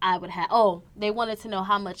figured that I would have. Oh, they wanted to know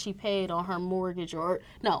how much she paid on her mortgage,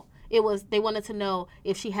 they wanted to know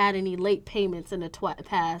if she had any late payments in the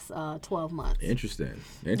past 12 months. Interesting.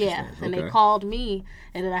 Yeah, and they called me,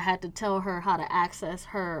 and then I had to tell her how to access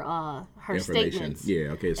her statements.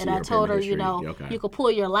 Yeah, okay. So and I told her, you could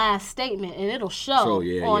pull your last statement, and it'll show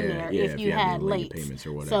on there if you had late payments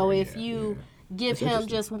or whatever. So if you give him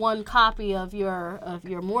just one copy of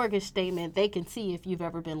your mortgage statement, they can see if you've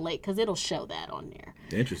ever been late, because it'll show that on there.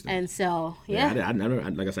 Interesting. And so, I never,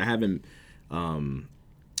 like I said, I haven't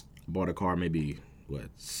bought a car maybe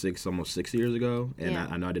almost 6 years ago, and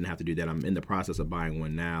I know I didn't have to do that. I'm in the process of buying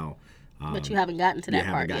one now. But you haven't gotten to that part yet. I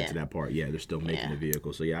haven't gotten to that part yet. They're still making the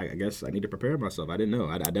vehicle. So, I guess I need to prepare myself. I didn't know.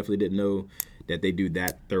 I definitely didn't know that they do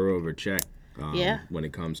that thorough of a check when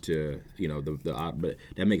it comes to, but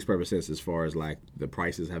that makes perfect sense as far as, like, the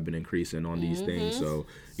prices have been increasing on these things. So,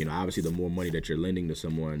 obviously the more money that you're lending to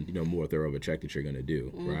someone, more thorough of a check that you're going to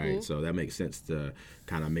do, right? So that makes sense to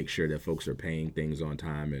kind of make sure that folks are paying things on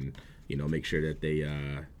time and, make sure that they,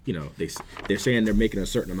 they're saying they're making a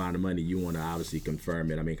certain amount of money. You want to obviously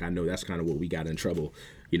confirm it. I mean, I know that's kind of what we got in trouble,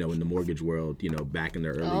 in the mortgage world, back in the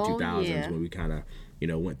early 2000s when we kind of,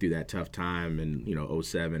 went through that tough time and,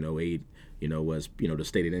 07, 08, was, the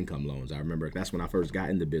stated income loans. I remember that's when I first got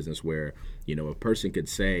into business where, a person could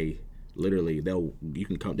say, literally, they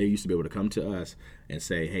used to be able to come to us and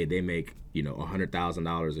say, hey, they make,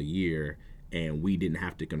 $100,000 a year, and we didn't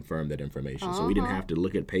have to confirm that information. So we didn't have to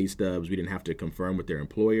look at pay stubs. We didn't have to confirm with their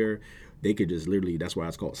employer. They could just literally, that's why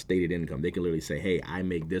it's called stated income. They could literally say, hey, I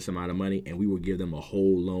make this amount of money, and we would give them a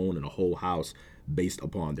whole loan and a whole house based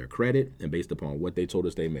upon their credit and based upon what they told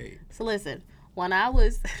us they made. So listen, when I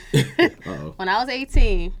was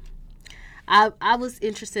 18, I was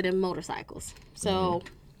interested in motorcycles. So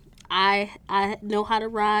I know how to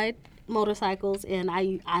ride motorcycles, and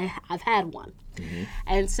I've had one.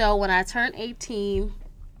 And so when I turned 18,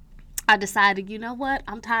 I decided, you know what?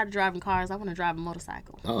 I'm tired of driving cars. I want to drive a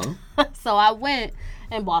motorcycle. So I went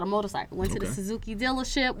and bought a motorcycle. Went to the Suzuki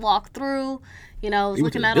dealership, walked through, was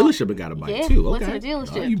looking at the dealership and got a bike too. Went to the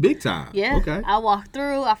dealership. Oh, you big time. Yeah. Okay. I walked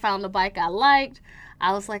through. I found a bike I liked.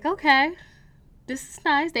 I was like, okay, this is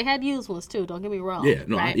nice. They had used ones too. Don't get me wrong. Yeah.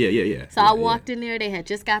 No. Right? Yeah. So I walked in there. They had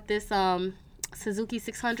just got this Suzuki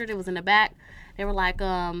 600. It was in the back. They were like,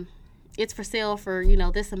 it's for sale for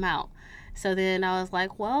this amount. So then I was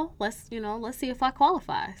like, well, let's see if I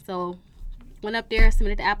qualify. So went up there,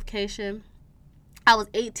 submitted the application. I was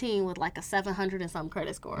 18 with like a 700 and some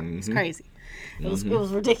credit score. It's crazy. It was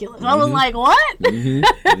ridiculous. I was like, what?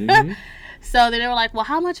 So then they were like, well,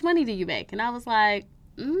 how much money do you make? And I was like,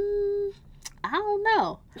 I don't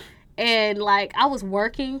know. And like, I was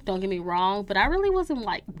working, don't get me wrong, but I really wasn't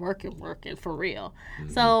like working for real.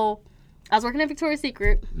 So I was working at Victoria's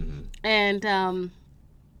Secret, and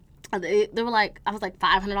they were like, I was like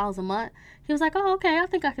 $500 a month. He was like, oh, okay, I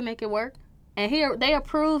think I can make it work. And here they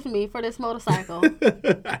approved me for this motorcycle.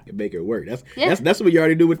 I can make it work. That's what you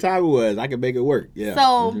already knew what time it was. I can make it work. Yeah.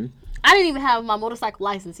 So I didn't even have my motorcycle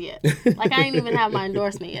license yet. Like, I didn't even have my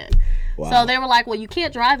endorsement yet. Wow. So they were like, well, you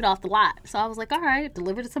can't drive it off the lot. So I was like, all right,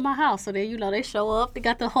 delivered it to my house. So then, you know, they show up. They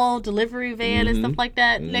got the whole delivery van and stuff like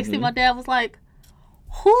that. Next thing, my dad was like,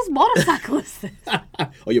 whose motorcycle is this?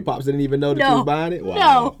 Oh, your pops didn't even know that you was buying it? Wow.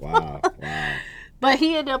 No. Wow. But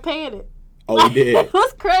he ended up paying it. Oh, he did? It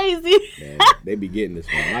was crazy. Man, they be getting this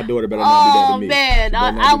one. My daughter better not do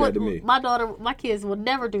that to me. My daughter, my kids will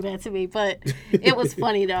never do that to me. But it was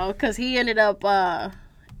funny, though, because he ended up... I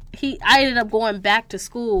ended up going back to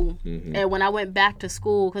school, and when I went back to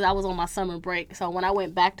school, because I was on my summer break, so when I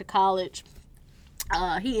went back to college,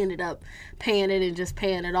 he ended up paying it and just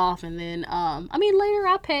paying it off, and then, later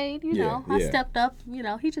I paid, I stepped up,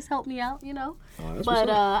 he just helped me out, but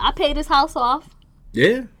I paid his house off.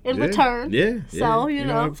 Yeah. In return. Yeah.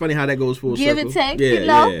 So, funny how that goes full give circle. And take, give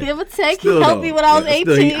and take. Still, he helped me when I was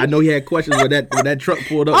 18. I know he had questions when that truck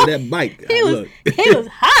pulled up with that bike. He was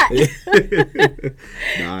hot.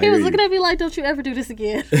 He was looking at me like, don't you ever do this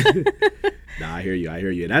again. Nah, I hear you.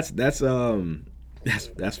 That's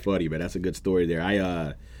funny, man. That's a good story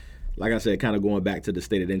there. Like I said, kind of going back to the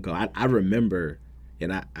stated income, I remember,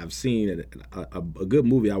 and I've seen a good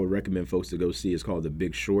movie I would recommend folks to go see. It's called The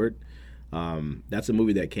Big Short. That's a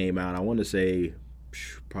movie that came out, I want to say,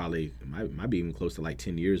 probably might be even close to like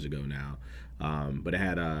 10 years ago now. But it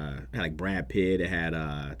had like Brad Pitt. It had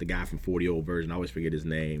the guy from 40 Old Version. I always forget his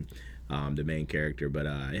name, the main character. But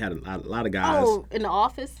it had a lot of guys. Oh, in The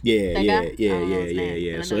Office? Yeah.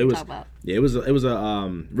 So it was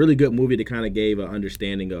a really good movie that kind of gave an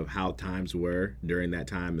understanding of how times were during that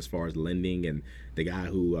time as far as lending, and the guy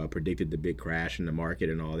who predicted the big crash in the market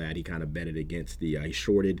and all that. He kind of betted against he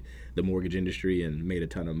shorted the mortgage industry and made a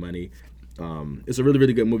ton of money. It's a really,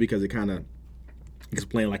 really good movie because it kind of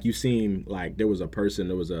explained, like, you've seen, like, there was an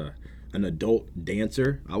adult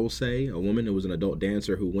dancer, I will say, a woman who was an adult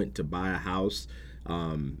dancer who went to buy a house,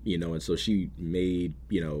 and so she made,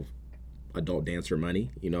 adult dancer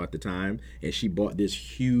money, at the time, and she bought this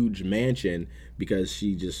huge mansion because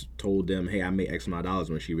she just told them, hey, I made X amount of dollars,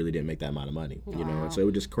 when she really didn't make that amount of money, and so it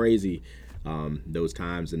was just crazy. Those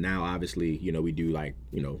times, and now obviously we do like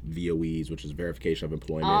VOEs, which is verification of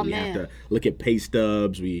employment. We have to look at pay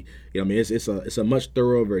stubs. It's a much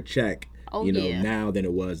thorougher check now than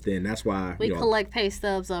it was then. That's why we collect pay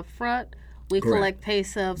stubs up front. We Correct. Collect pay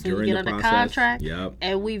stubs when During you get under contract. Yep.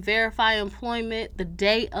 And we verify employment the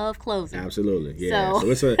day of closing. Absolutely. Yeah.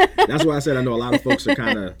 So that's why I said I know a lot of folks are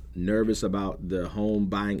kind of nervous about the home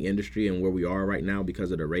buying industry and where we are right now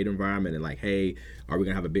because of the rate environment, and like, hey, are we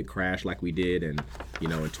going to have a big crash like we did in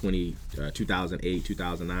 2008,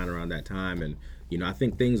 2009, around that time? And I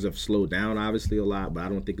think things have slowed down obviously a lot, but I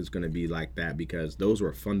don't think it's going to be like that because those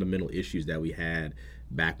were fundamental issues that we had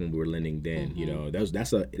back when we were lending then.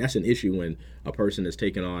 That's an issue when a person is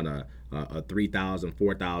taking on a $3,000,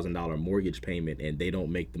 $4,000 mortgage payment and they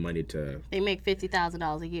don't make the money to... They make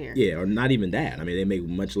 $50,000 a year. Yeah, or not even that. I mean, they make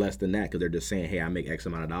much less than that because they're just saying, hey, I make X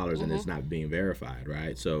amount of dollars, and it's not being verified,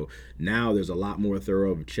 right? So now there's a lot more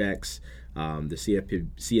thorough checks. The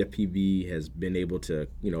CFPB has been able to,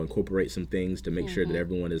 incorporate some things to make sure that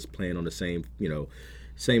everyone is playing on the same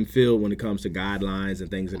field when it comes to guidelines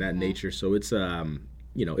and things of that nature. So it's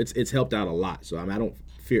it's helped out a lot. So I don't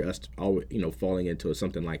fear us always, falling into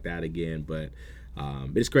something like that again. But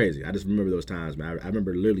it's crazy. I just remember those times, man. I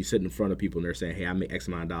remember literally sitting in front of people and they're saying, hey, I make X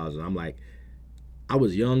amount of dollars. And I'm like, I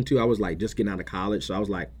was young too. I was like just getting out of college. So I was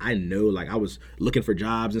like, I know, like I was looking for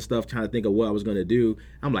jobs and stuff, trying to think of what I was going to do.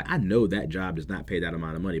 I'm like, I know that job does not pay that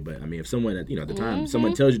amount of money. But I mean, if someone at the time,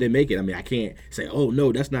 someone tells you they make it, I mean, I can't say, oh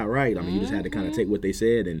no, that's not right. I mean, you just had to kind of take what they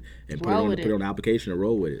said and put it on the application and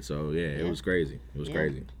roll with it. So yeah, it was crazy. It was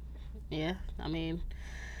crazy. Yeah. I mean,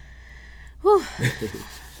 whew.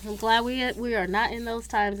 I'm glad we are not in those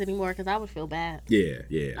times anymore because I would feel bad. Yeah,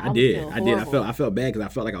 I did. I felt bad because I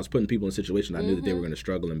felt like I was putting people in situations I knew that they were going to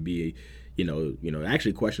struggle and be,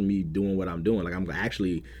 actually question me doing what I'm doing. Like I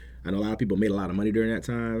know a lot of people made a lot of money during that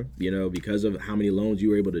time, because of how many loans you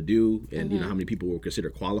were able to do and how many people were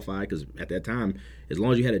considered qualified. Because at that time, as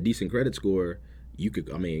long as you had a decent credit score, you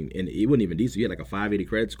could. I mean, and it wasn't even decent. You had like a 580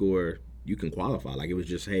 credit score. you can qualify. Like, it was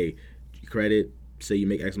just, hey, credit, say you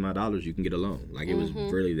make X amount of dollars, you can get a loan. Like, it was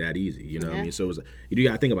really that easy, you know what I mean? So it was, you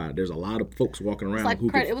got to think about it. There's a lot of folks walking around it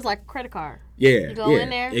was like a credit card. Yeah, you go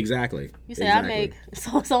in there, exactly. You say, I make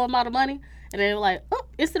so amount of money, and they're like, oh,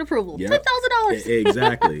 instant approval, yep. $10,000.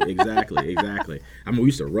 Exactly. I mean, we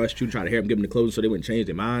used to rush to try to have them give them the closing so they wouldn't change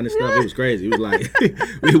their mind and stuff. It was crazy. It was like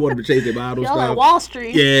we wanted to change their mind on stuff. Like Wall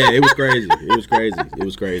Street. Yeah, it was crazy. Oh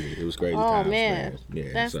times, man,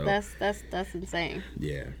 yeah, that's insane.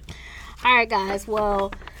 Yeah. All right, guys.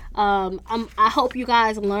 Well, I hope you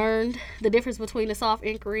guys learned the difference between the soft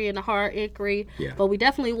inquiry and the hard inquiry. Yeah. But we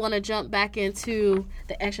definitely want to jump back into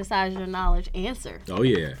the exercise your knowledge answer. Oh,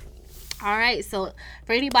 yeah. All right. So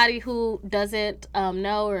for anybody who doesn't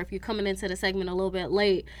know, or if you're coming into the segment a little bit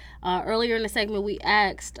late, earlier in the segment we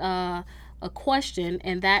asked a question,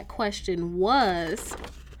 and that question was,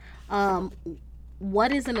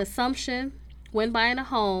 what is an assumption when buying a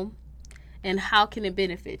home, and how can it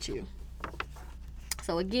benefit you?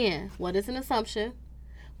 So again, what is an assumption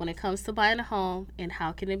when it comes to buying a home, and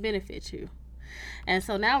how can it benefit you? And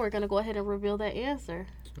so now we're going to go ahead and reveal that answer.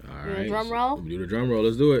 All right. Drum roll? Do the drum roll.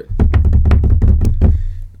 Let's do it.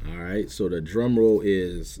 All right. So the drum roll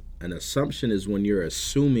is, an assumption is when you're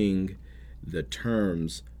assuming the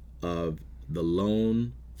terms of the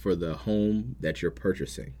loan for the home that you're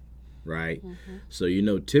purchasing, right? Mm-hmm. So,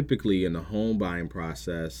 typically in the home buying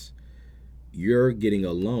process, you're getting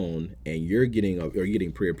a loan, and you're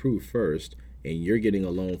getting pre-approved first, and you're getting a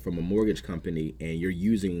loan from a mortgage company, and you're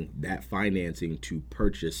using that financing to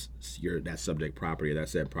purchase that subject property or that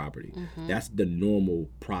said property. Mm-hmm. That's the normal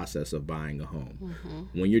process of buying a home.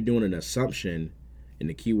 Mm-hmm. When you're doing an assumption, and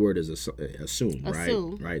the key word is assume, right?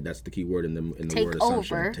 Right. That's the key word in the word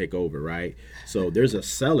assumption. Take over, right? So there's a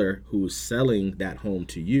seller who's selling that home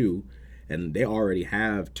to you, and they already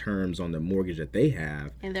have terms on the mortgage that they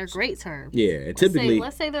have. And they're great terms. Yeah, and typically...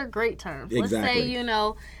 Let's say they're great terms. Exactly. Let's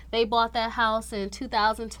say, they bought that house in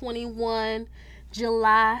 2021,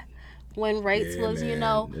 July, when rates was,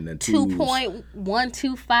 2.125,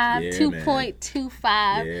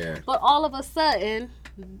 2.25. Yeah. But all of a sudden,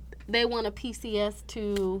 they want a PCS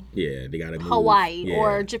to they gotta move. Hawaii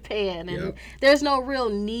or Japan, and there's no real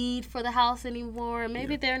need for the house anymore.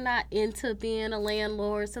 Maybe they're not into being a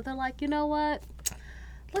landlord, so they're like, you know what?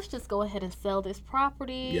 Let's just go ahead and sell this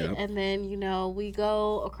property, and then, we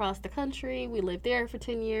go across the country, we live there for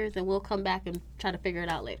 10 years, and we'll come back and try to figure it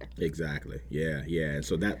out later. Exactly. Yeah. And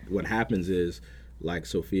so what happens is, like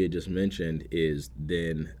Sophia just mentioned, is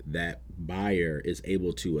then that buyer is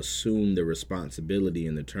able to assume the responsibility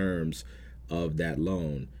in the terms of that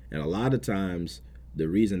loan. And a lot of times, the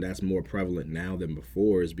reason that's more prevalent now than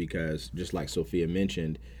before is because, just like Sophia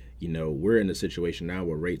mentioned, we're in a situation now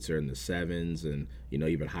where rates are in the 7s and,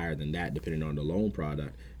 even higher than that, depending on the loan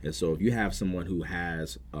product. And so if you have someone who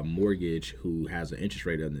has a mortgage who has an interest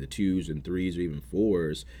rate in the 2s and 3s or even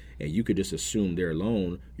 4s, and you could just assume their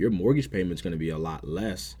loan, your mortgage payment's going to be a lot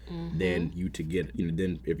less than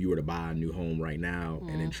than if you were to buy a new home right now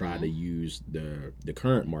and then try to use the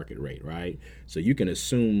current market rate, right? So you can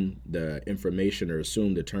assume the information or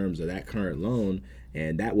assume the terms of that current loan,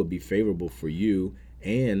 and that would be favorable for you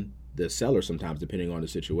and the seller sometimes, depending on the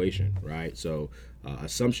situation, right? So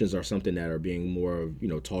assumptions are something that are being more,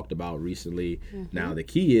 talked about recently. Now, the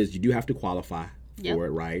key is you do have to qualify for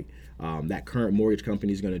it, right? That current mortgage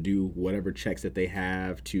company is going to do whatever checks that they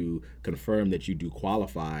have to confirm that you do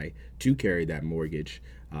qualify to carry that mortgage.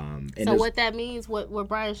 So what that means, what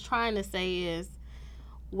Bryan's trying to say is,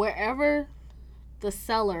 wherever the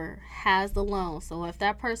seller has the loan, so if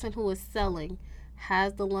that person who is selling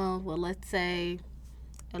has the loan, well, let's say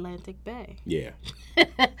Atlantic Bay. Yeah.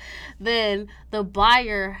 Then the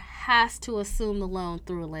buyer has to assume the loan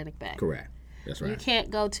through Atlantic Bay. Correct. That's right. You can't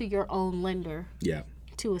go to your own lender. Yeah.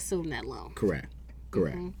 To assume that loan. Correct.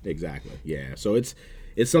 Exactly. Yeah. So it's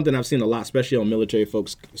something I've seen a lot, especially on military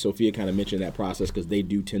folks. Sophia kind of mentioned that process because they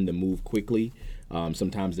do tend to move quickly.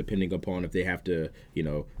 Sometimes depending upon if they have to,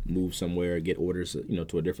 move somewhere, get orders,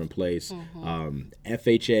 to a different place.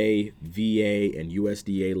 FHA, VA, and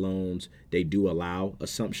USDA loans, they do allow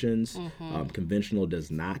assumptions. Conventional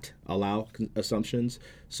does not allow assumptions.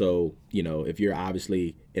 So, if you're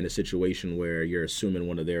obviously in a situation where you're assuming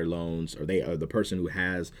one of their loans, or they are the person who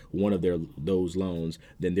has one of those loans,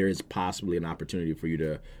 then there is possibly an opportunity for you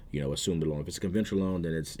to, assume the loan. If it's a conventional loan,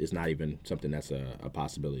 then it's not even something that's a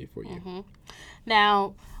possibility for you.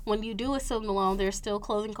 Now, when you do assume the loan, there's still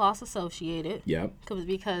closing costs associated. Yep.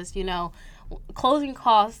 Because, closing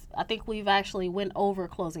costs, I think we've actually went over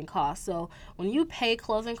closing costs. So when you pay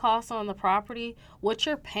closing costs on the property, what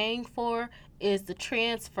you're paying for is the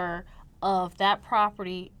transfer of that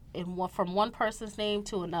property from one person's name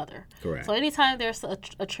to another. Correct. So anytime there's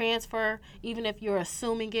a transfer, even if you're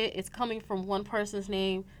assuming it's coming from one person's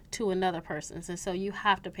name to another person's, and so you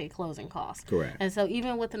have to pay closing costs. Correct. And so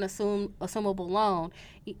even with an assumable loan,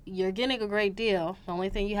 you're getting a great deal. The only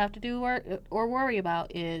thing you have to do or worry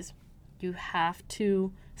about is you have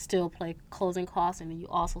to still pay closing costs, and you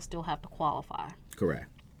also still have to qualify. Correct.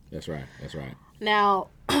 That's right. Now,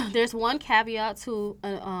 there's one caveat to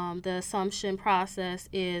the assumption process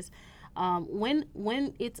is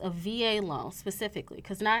when it's a VA loan specifically,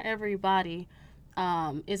 because not everybody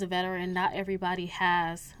is a veteran, not everybody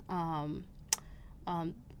has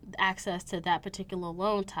access to that particular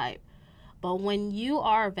loan type. But when you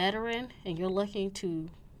are a veteran and you're looking to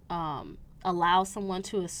allow someone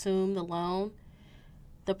to assume the loan,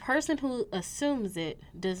 the person who assumes it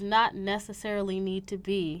does not necessarily need to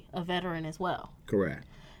be a veteran as well. Correct.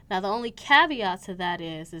 Now, the only caveat to that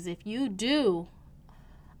is if you do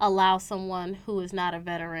allow someone who is not a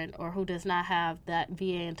veteran or who does not have that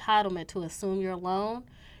VA entitlement to assume your loan,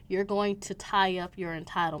 you're going to tie up your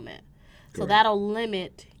entitlement. Correct. So that'll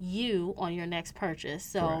limit you on your next purchase.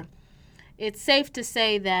 So correct. It's safe to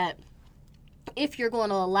say that if you're going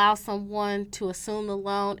to allow someone to assume the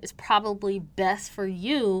loan, it's probably best for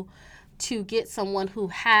you to get someone who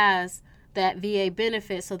has that VA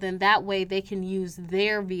benefit, so then that way they can use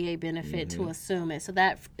their VA benefit to assume it. So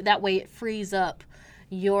that way it frees up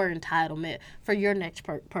your entitlement for your next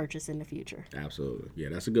purchase in the future. Absolutely. Yeah,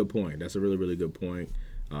 that's a good point. That's a really, really good point.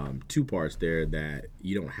 Two parts there, that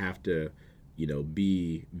you don't have to,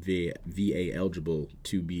 be VA eligible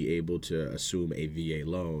to be able to assume a VA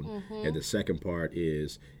loan. And the second part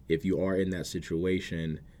is, if you are in that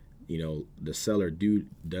situation, the seller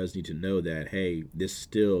does need to know that, hey, this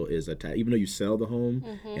still is even though you sell the home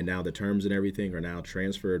and now the terms and everything are now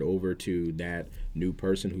transferred over to that new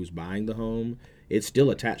person who's buying the home, it's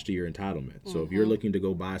still attached to your entitlement. So if you're looking to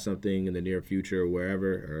go buy something in the near future or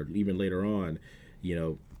wherever, or even later on,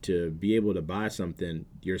 to be able to buy something,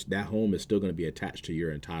 that home is still going to be attached to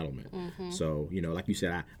your entitlement. So, like you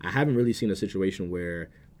said, I haven't really seen a situation where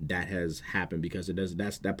that has happened, because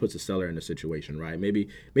that puts the seller in a situation, right? Maybe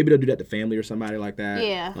they'll do that to family or somebody like that.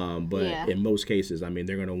 Yeah. But in most cases, they're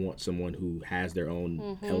going to want someone who has their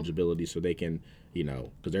own eligibility, so they can,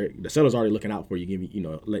 because the seller's already looking out for you,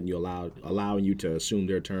 letting you allowing you to assume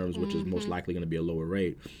their terms, which is most likely going to be a lower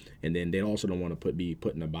rate. And then they also don't want to be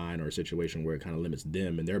put in a bind or a situation where it kind of limits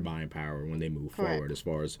them and their buying power when they move forward, as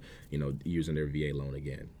far as, using their VA loan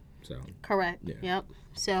again. So correct. Yeah. Yep.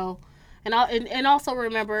 So, and also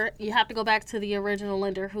remember, you have to go back to the original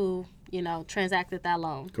lender who, transacted that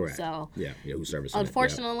loan. Correct. So who serviced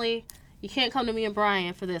unfortunately, it. You can't come to me and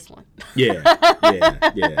Bryan for this one. Yeah.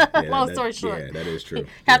 Long story short. Yeah, that is true. You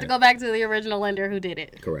have to go back to the original lender who did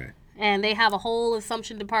it. Correct. And they have a whole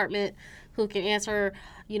assumption department who can answer,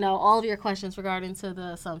 all of your questions regarding to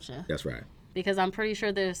the assumption. That's right. Because I'm pretty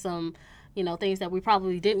sure there's some, things that we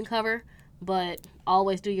probably didn't cover, but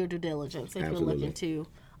always do your due diligence if you're looking to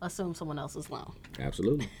assume someone else's loan.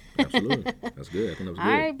 Absolutely. That's good. I think that was good.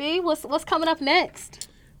 All right, B, what's coming up next?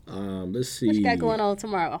 Let's see. What you got going on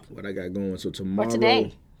tomorrow? What I got going. So tomorrow. Or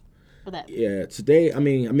today. Yeah, today, I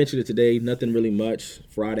mentioned it today, nothing really much.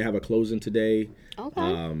 Friday, I have a closing today.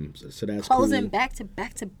 Okay. So that's closing cool. back to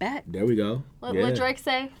back to back. There we go. What Drake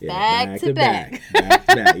say? Yeah, back to back. Back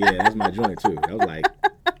to back. Yeah, that's my joint too. That was like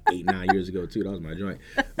 8-9 years ago too. That was my joint.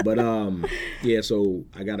 But so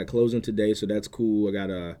I got a closing today, so that's cool. I got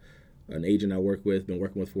an agent I been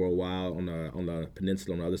working with for a while on the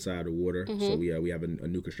peninsula on the other side of the water. So we have a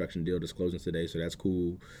new construction deal that's closing today, so that's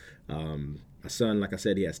cool. My son, like I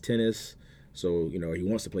said, he has tennis. So, he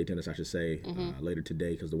wants to play tennis, I should say, later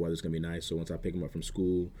today, because the weather's going to be nice. So once I pick him up from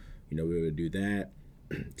school, we're going to do that.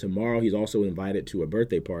 Tomorrow, he's also invited to a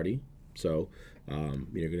birthday party. So,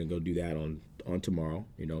 we're going to go do that on tomorrow,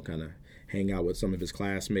 kind of hang out with some of his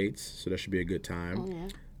classmates. So that should be a good time. Oh,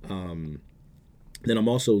 yeah. Then I'm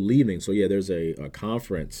also leaving. So, there's a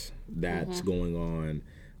conference that's going on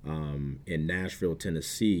in Nashville,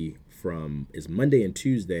 Tennessee it's Monday and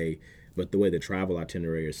Tuesday. But the way the travel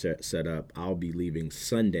itinerary is set up, I'll be leaving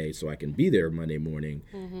Sunday so I can be there Monday morning.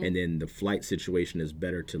 And then the flight situation is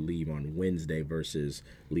better to leave on Wednesday versus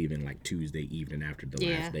leaving like Tuesday evening after the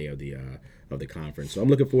last day of the conference. So I'm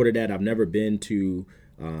looking forward to that. I've never been to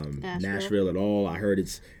Nashville at all. I heard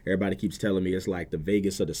everybody keeps telling me it's like the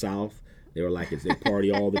Vegas of the South. They were like, they party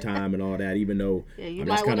all the time and all that, even though you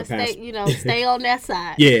might want to stay on that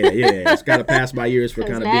side. Yeah, it's got to pass my years for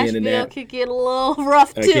kind of being in that. Nashville could get a little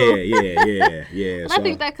rough too. Yeah. And I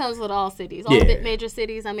think that comes with all cities, all major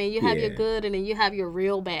cities. You have your good and then you have your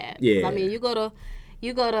real bad. Yeah. You go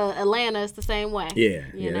You go to Atlanta, it's the same way. Yeah,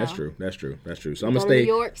 you know? That's true. So I'm gonna stay. New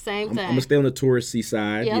York, same thing. I'm gonna stay on the touristy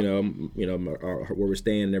side. Yep. Where we're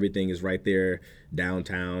staying and everything is right there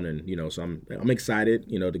downtown, and so I'm excited,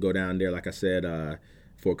 to go down there. Like I said,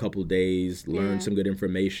 for a couple of days, learn some good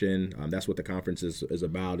information. That's what the conference is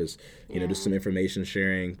about. Is just some information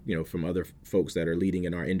sharing, from other folks that are leading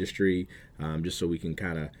in our industry, just so we can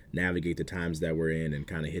kind of navigate the times that we're in and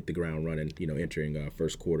kind of hit the ground running. Entering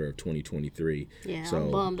first quarter of 2023. Yeah, so,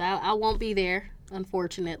 I'm bummed. I won't be there,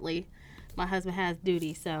 unfortunately. My husband has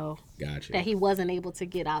duty, so gotcha. That he wasn't able to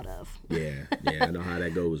get out of. Yeah, I know how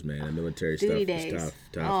that goes, man. The military duty stuff days. is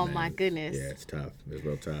tough. Oh, man. my goodness. Yeah, it's tough. It's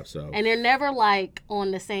real tough. So. And they're never like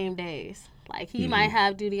on the same days. Like he might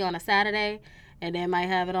have duty on a Saturday, and then might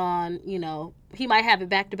have it on. He might have it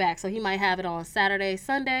back to back. So he might have it on Saturday,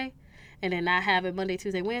 Sunday, and then not have it Monday,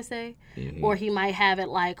 Tuesday, Wednesday. Mm-hmm. Or he might have it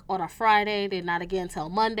like on a Friday, then not again until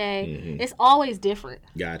Monday. Mm-hmm. It's always different.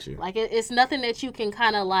 Gotcha. Like it's nothing that you can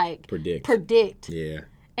kind of like predict. Yeah.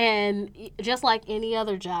 And just like any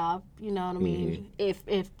other job, you know what I mean? Mm-hmm.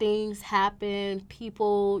 If things happen,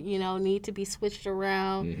 people, need to be switched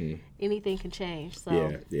around, anything can change.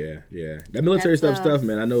 So Yeah. That military stuff's tough,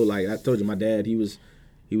 man. I know, like I told you, my dad, he was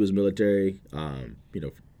military,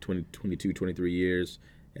 22, 23 years.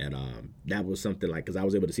 And that was something like, because I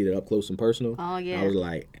was able to see that up close and personal. Oh yeah. I was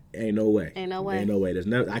like, ain't no way. There's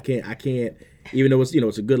no. I can't. Even though it's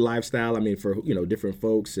it's a good lifestyle. I mean, for different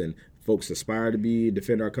folks, and folks aspire to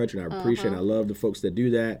defend our country. And I appreciate. And I love the folks that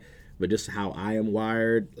do that. But just how I am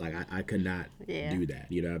wired, like I could not do that.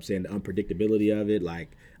 You know what I'm saying? The unpredictability of it.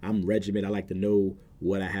 Like I'm regimented. I like to know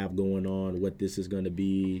what I have going on, what this is going to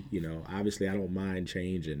be. Obviously I don't mind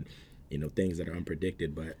change and things that are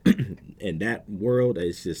unpredicted, but in that world,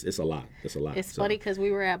 it's a lot. It's funny because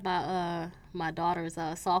we were at my daughter's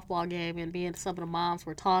softball game, and me and some of the moms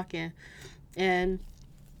were talking, and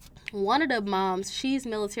one of the moms, she's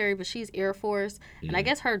military, but she's Air Force, and I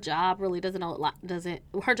guess her job really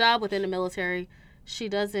her job within the military, she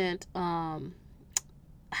doesn't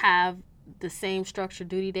have the same structured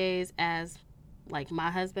duty days as like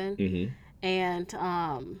my husband, and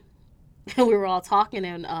we were all talking,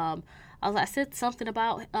 and I said something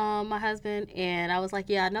about my husband, and I was like,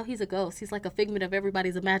 yeah, I know he's a ghost. He's like a figment of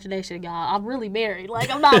everybody's imagination, y'all. I'm really married.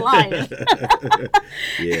 Like, I'm not lying.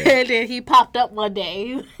 Yeah. And then he popped up one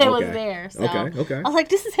day and was there. So okay. I was like,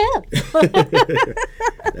 this is him.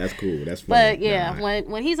 That's cool. That's funny. But, yeah,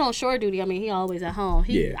 when he's on shore duty, I mean, he always at home.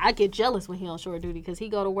 I get jealous when he's on shore duty because he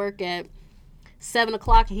go to work at 7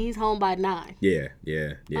 o'clock and he's home by 9. Yeah.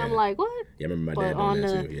 I'm like, what? Yeah, I remember my dad doing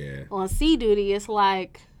that too. Yeah. On sea duty, it's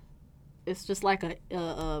just like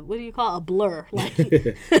a what do you call it? A blur. Like,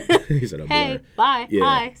 he said a blur. Hey, bye,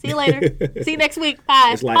 hi, see you later, see you next week,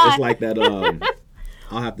 bye. It's like that.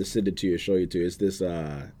 I'll have to send it to you, show you to you. It's this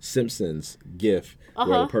Simpsons gif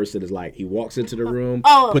where the person is like, he walks into the room,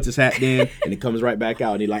 puts his hat in, and he comes right back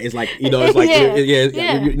out, and you know what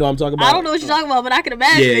I'm talking about. I don't know what you're talking about, but I can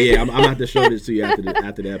imagine. Yeah. I'm gonna have to show this to you after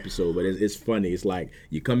the episode, but it's funny. It's like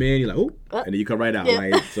you come in, you're like, and then you come right out. Yeah.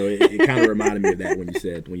 Like, so it kind of reminded me of that when you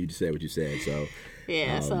said what you said. So.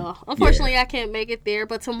 Yeah, so unfortunately I can't make it there.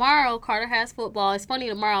 But tomorrow Carter has football. It's funny,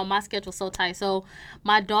 tomorrow my schedule's so tight. So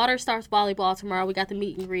my daughter starts volleyball tomorrow. We got the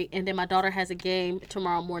meet and greet, and then my daughter has a game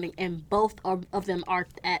tomorrow morning, and both of them are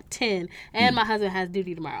at 10. And my husband has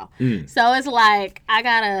duty tomorrow. So it's like I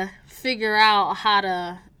gotta figure out how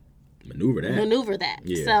to maneuver that.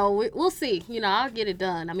 Yeah. So we'll see. I'll get it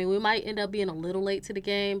done. I mean, we might end up being a little late to the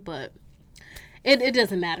game, but It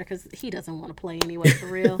doesn't matter because he doesn't want to play anyway, for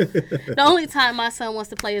real. The only time my son wants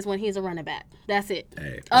to play is when he's a running back. That's it.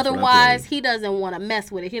 Hey, otherwise, he doesn't want to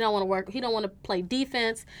mess with it. He don't want to work. He don't want to play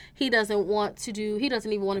defense. He doesn't even want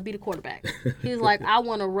to be the quarterback. He's like, I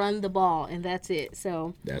want to run the ball, and that's it.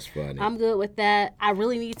 So that's funny. I'm good with that. I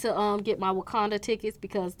really need to get my Wakanda tickets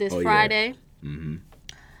because this Friday,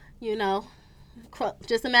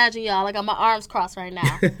 just imagine, y'all, I got my arms crossed right now.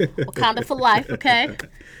 Wakanda for life, okay?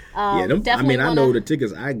 I know the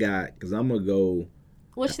tickets I got because I'm going to go.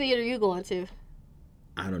 Which theater are you going to?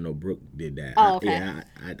 I don't know. Brooke did that. Oh, okay.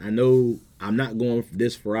 I know I'm not going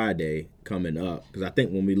this Friday coming up because I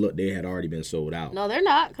think when we looked, they had already been sold out. No, they're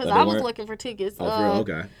not because I was looking for tickets. Oh, for real?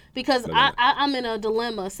 Okay. Because I'm in a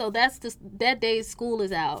dilemma. So that's just that day school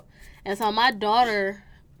is out. And so my daughter,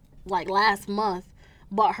 like last month,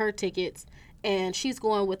 bought her tickets. And she's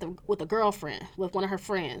going with a girlfriend, with one of her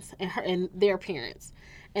friends and their parents.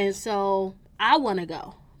 And so I want to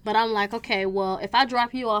go. But I'm like, okay, well, if I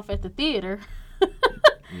drop you off at the theater,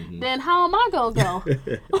 then how am I going to go?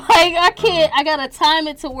 Like, I can't. I got to time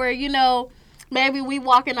it to where, maybe we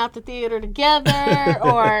walking out the theater together,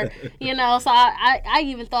 or So I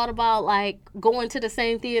even thought about like going to the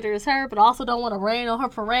same theater as her, but also don't want to rain on her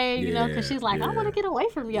parade, because she's like, I want to get away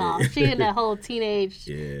from y'all. She in that whole teenage,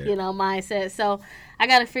 mindset. So I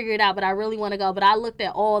got to figure it out, but I really want to go. But I looked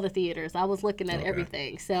at all the theaters. I was looking at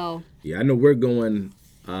everything. So yeah, I know we're going.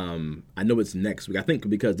 I know it's next week. I think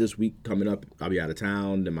because this week coming up, I'll be out of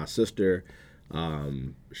town. Then my sister,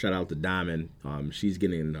 shout out to Diamond. She's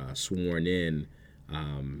getting sworn in.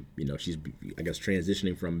 She's, I guess,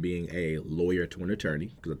 transitioning from being a lawyer to an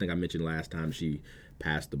attorney, because I think I mentioned last time she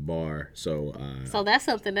passed the bar. So that's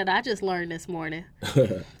something that I just learned this morning.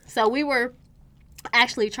 So we were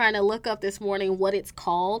actually trying to look up this morning what it's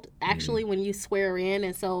called actually when you swear in.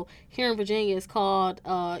 And so here in Virginia it's called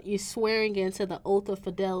you swearing into the oath of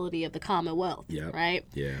fidelity of the Commonwealth. Right?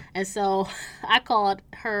 Yeah. And so I called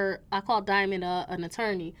Diamond an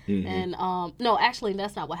attorney. And no, actually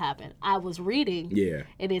that's not what happened. I was reading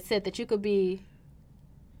and it said that a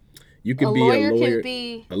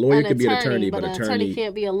lawyer can be an attorney, but an attorney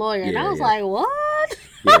can't be a lawyer. And I was like, what?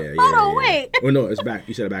 Hold on, wait. Well, no, it's back.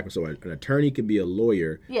 You said it backwards. So an attorney can be a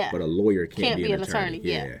lawyer, but a lawyer can't be an attorney.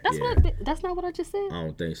 That's not what I just said. I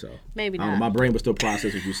don't think so. Maybe not. My brain was still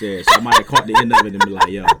processing what you said, so I might have caught the end of it and be like,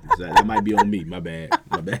 "Yo, that might be on me. My bad."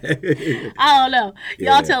 I don't know.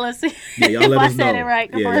 Y'all tell us if I said it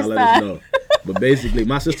right the first y'all time. Let us know. But basically,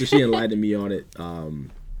 my sister, she enlightened me on it.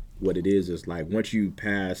 What it is like once you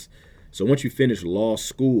finish law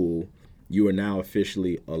school, you are now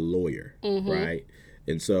officially a lawyer, right?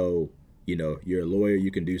 And so, you're a lawyer. You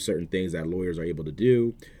can do certain things that lawyers are able to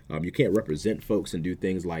do. You can't represent folks and do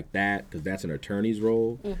things like that because that's an attorney's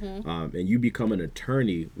role. And you become an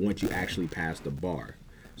attorney once you actually pass the bar.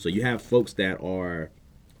 So you have folks that are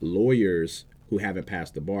lawyers who haven't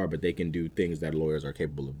passed the bar, but they can do things that lawyers are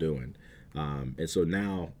capable of doing. And so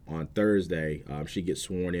now on Thursday, she gets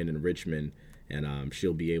sworn in Richmond, and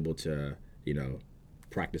she'll be able to,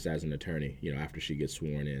 practice as an attorney, after she gets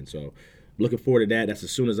sworn in. So looking forward to that. That's as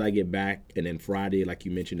soon as I get back. And then Friday, like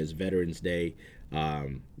you mentioned, is Veterans Day. We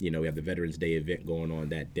have the Veterans Day event going on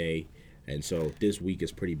that day. And so this week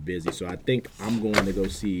is pretty busy. So I think I'm going to go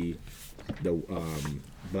see the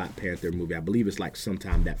Black Panther movie. I believe it's like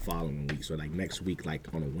sometime that following week. So like next week, like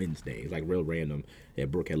on a Wednesday. It's like real random. Yeah,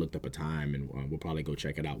 Brooke had looked up a time, and we'll probably go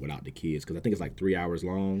check it out without the kids, because I think it's like 3 hours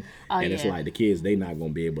long. And it's like the kids, they not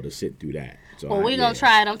going to be able to sit through that. So we're going to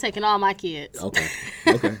try it. I'm taking all my kids. Okay.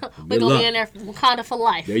 We're going to be in there kind of for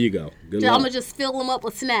life. There you go. Good luck. I'm going to just fill them up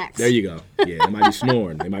with snacks. There you go. Yeah, they might be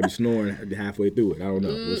snoring. They might be snoring halfway through it. I don't know.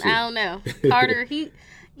 We'll see. I don't know. Carter,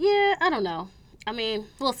 I don't know. I mean,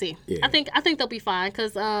 we'll see. Yeah. I think they'll be fine,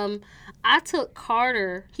 because I took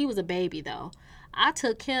Carter. He was a baby though. I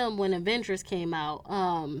took him when Avengers came out.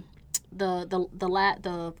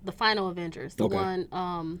 The final Avengers. The one.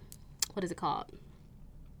 What is it called?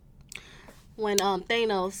 When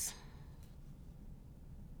Thanos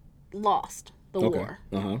lost the war.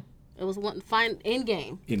 It was one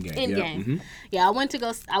Endgame. Endgame. Yeah, I went to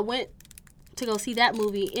go see that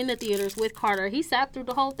movie in the theaters with Carter. He sat through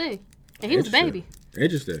the whole thing. And he was a baby.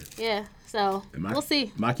 Interesting. Yeah, so we'll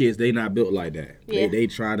see. My kids, they not built like that. Yeah. They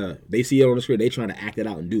see it on the screen, they trying to act it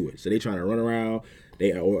out and do it. So they trying to run around.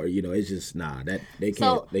 It's just they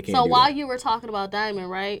can't. So while you were talking about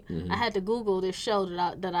Diamond, right? I had to Google this show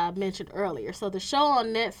that I mentioned earlier. So the show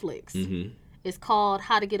on Netflix is called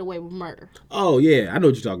How to Get Away with Murder. Oh yeah, I know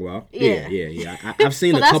what you're talking about. Yeah. I've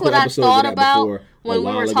seen a couple episodes of that before. When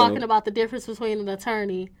we were talking about the difference between an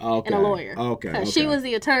attorney and a lawyer. Okay. She was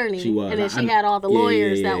the attorney. She was. And then she had all the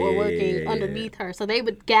lawyers that were working underneath her. So they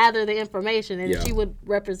would gather the information, and she would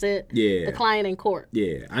represent the client in court.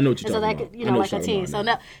 Yeah, I know what you're talking about. Like a team.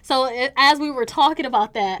 So as we were talking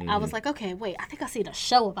about that, I was like, okay, wait, I think I seen a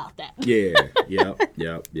show about that. Yeah.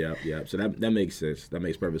 Yep. So that makes sense. That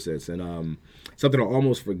makes perfect sense. And something I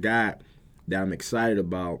almost forgot that I'm excited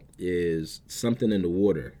about is Something in the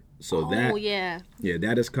Water. So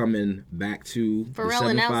that is coming back to Pharrell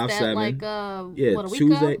the 757. Announced that what, a week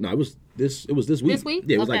Tuesday. ago? No, it was this week. This week?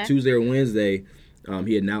 Yeah, it was like Tuesday or Wednesday.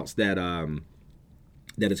 He announced that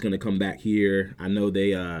it's going to come back here. I know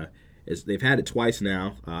they've had it twice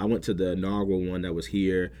now. I went to the inaugural one that was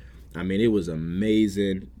here. I mean, it was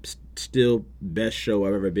amazing. Still best show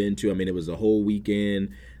I've ever been to. I mean, it was a whole weekend.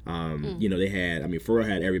 They had. I mean, Pharrell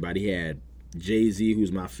had everybody. He had Jay-Z,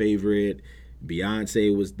 who's my favorite.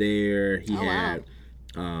 Beyonce was there. He had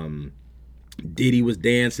Diddy was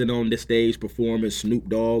dancing on the stage performing. Snoop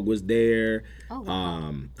Dogg was there. Oh,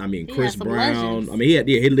 wow. I mean, Chris Brown. Legends. I mean,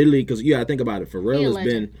 he literally, because I think about it. Pharrell has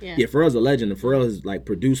been Pharrell's a legend, and Pharrell has like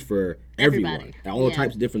produced for everyone, all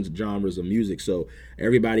types of different genres of music. So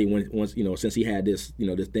everybody, once since he had this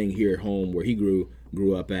this thing here at home where he grew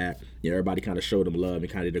up at, everybody kind of showed him love and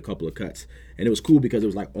kind of did a couple of cuts, and it was cool because it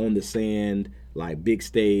was like on the sand, like big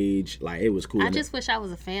stage, like it was cool. I just wish I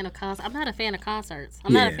was a fan of concerts. I'm not a fan of concerts.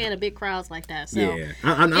 I'm not a fan of big crowds like that. So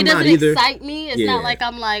I'm it doesn't not either. excite me. It's not like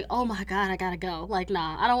I'm like, oh my God, I gotta go. Like,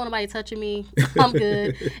 nah, I don't want nobody touching me. I'm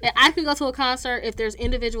good. I can go to a concert if there's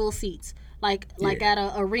individual seats. Like at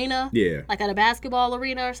an arena, like at a basketball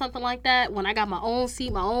arena or something like that. When I got my own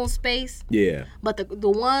seat, my own space. Yeah. But the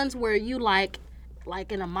ones where you like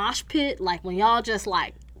in a mosh pit, like when y'all just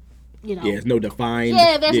like, it's no defined.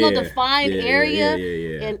 Yeah, there's no defined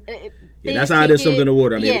area. And that's how it is. Something in the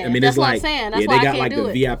water. I mean, that's it's what like I'm saying. That's they why I got can't like do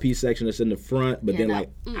the it. VIP section that's in the front, but then like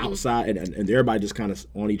outside, and everybody just kind of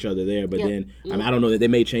on each other there. But then I don't know that they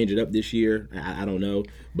may change it up this year. I don't know,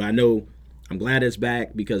 but I know. I'm glad it's back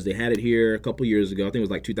because they had it here a couple years ago. I think it was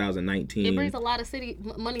like 2019. It brings a lot of city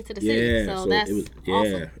money to the city, so that's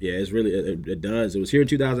awesome. Yeah, it's really it does. It was here in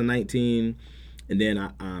 2019, and then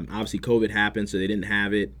obviously COVID happened, so they didn't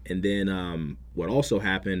have it. And then what also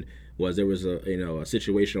happened was there was a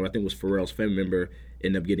situation where I think it was Pharrell's family member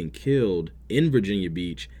ended up getting killed in Virginia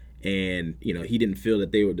Beach, and he didn't feel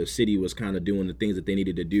that the city was kind of doing the things that they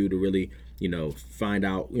needed to do to really find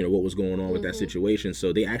out what was going on with that situation.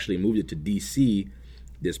 So they actually moved it to DC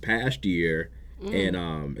this past year,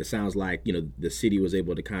 and it sounds like the city was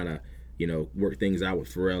able to kind of work things out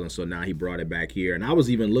with Pharrell, and so now he brought it back here. And I was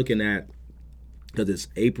even looking at, because it's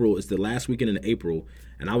April, it's the last weekend in April,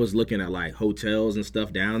 and I was looking at like hotels and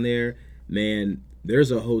stuff down there. Man, there's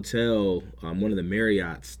a hotel, one of the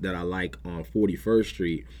Marriotts that I like on 41st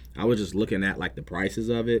Street. I was just looking at like the prices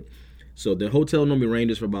of it. So the hotel normally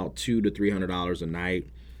ranges for about $200 to $300 a night.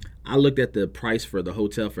 I looked at the price for the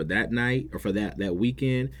hotel for that night, or for that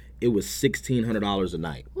weekend. It was $1,600 a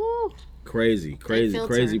night. Woo. Crazy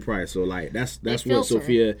price. So like that's what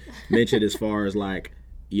Sophia mentioned as far as like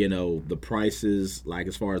the prices, like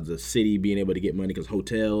as far as the city being able to get money, because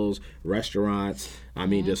hotels, restaurants, I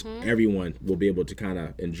mean, just everyone will be able to kind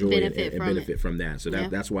of enjoy and benefit from that. So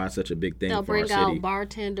that's why it's such a big thing for our city. They'll bring out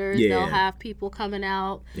bartenders. They'll have people coming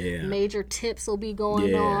out. Major tips will be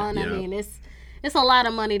going on. I mean, it's a lot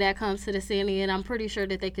of money that comes to the city, and I'm pretty sure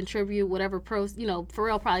that they contribute whatever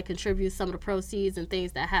Pharrell probably contributes some of the proceeds and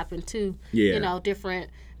things that happen to different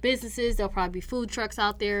businesses. There'll probably be food trucks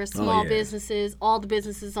out there, small businesses. All the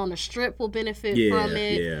businesses on the strip will benefit from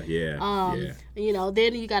it.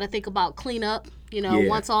 Then you got to think about cleanup.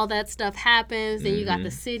 Once all that stuff happens, then you got the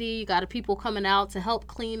city, you got the people coming out to help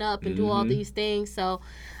clean up and do all these things. So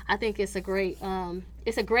I think it's a great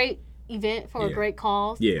event for a great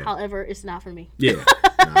cause. However, it's not for me.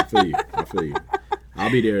 I feel you. I'll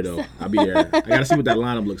be there though. I gotta see what that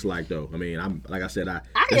lineup looks like though. I mean,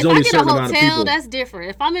 there's only a certain amount of people. That's different.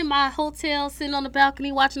 If I'm in my hotel sitting on the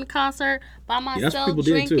balcony watching the concert by myself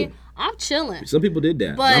drinking, I'm chilling. Some people did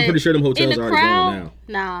that. But I'm pretty sure them hotels are already gone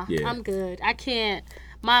now. Nah, I'm good. I can't.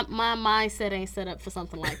 My mindset ain't set up for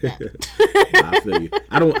something like that. I feel you.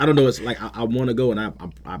 I don't know. It's like I want to go, and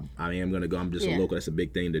I am gonna go. I'm just a local. That's a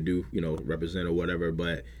big thing to do, represent or whatever.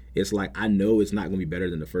 But it's like I know it's not gonna be better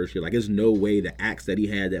than the first year. Like there's no way the acts that he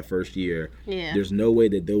had that first year. There's no way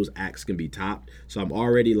that those acts can be topped. So I'm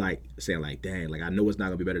already like saying like, dang, like I know it's not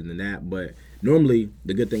gonna be better than that. But normally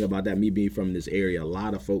the good thing about that, me being from this area, a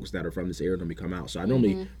lot of folks that are from this area normally come out. So I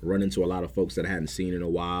normally run into a lot of folks that I hadn't seen in a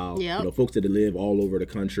while. Folks that live all over the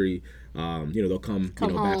country. They'll come back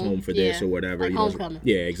home for this or whatever. Like homecoming.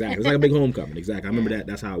 Yeah, exactly. It's like a big homecoming. Exactly. I remember that.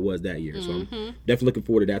 That's how it was that year. So I'm definitely looking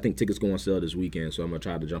forward to that. I think tickets go on sale this weekend, so I'm gonna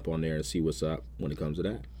try to jump on there and see what's up when it comes to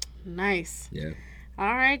that. Nice. Yeah.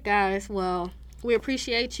 All right, guys. Well, we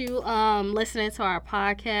appreciate you listening to our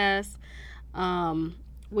podcast.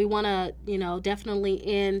 We want to, definitely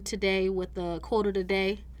end today with the quote of the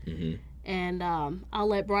day, and I'll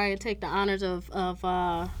let Bryan take the honors of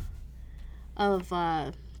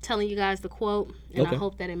telling you guys the quote, and I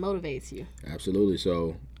hope that it motivates you. Absolutely.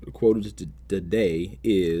 So the quote of the day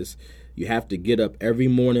is, "You have to get up every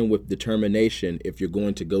morning with determination if you're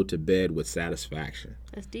going to go to bed with satisfaction."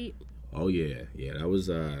 That's deep. Oh yeah. That was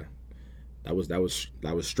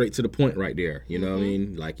straight to the point right there. You know what I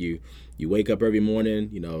mean? Like you wake up every morning,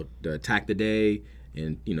 to attack the day,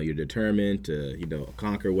 and you're determined to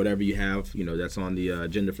conquer whatever you have that's on the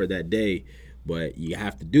agenda for that day. But you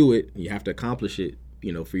have to do it. You have to accomplish it.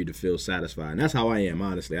 For you to feel satisfied. And that's how I am,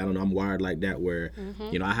 honestly. I don't know. I'm wired like that where,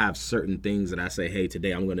 I have certain things that I say, hey, today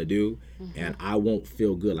I'm going to do, and I won't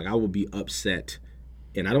feel good. Like I will be upset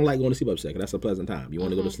And I don't like going to sleep upset, 'cause that's a pleasant time. You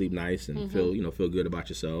want to go to sleep nice and feel good about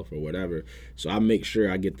yourself or whatever. So I make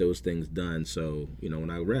sure I get those things done. So when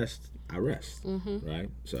I rest, right?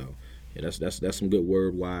 So yeah, that's some good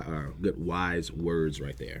wise words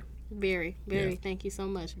right there. Very. Thank you so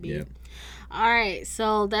much, B. Yeah. All right,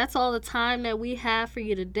 so that's all the time that we have for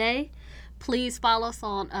you today. Please follow us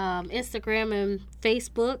on Instagram and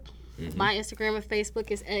Facebook. My Instagram and Facebook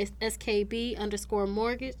is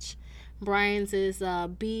skb_mortgage. Bryan's is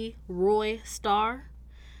B Roy Star.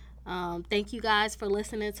 Thank you guys for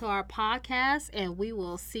listening to our podcast, and we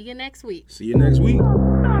will see you next week. See you next week.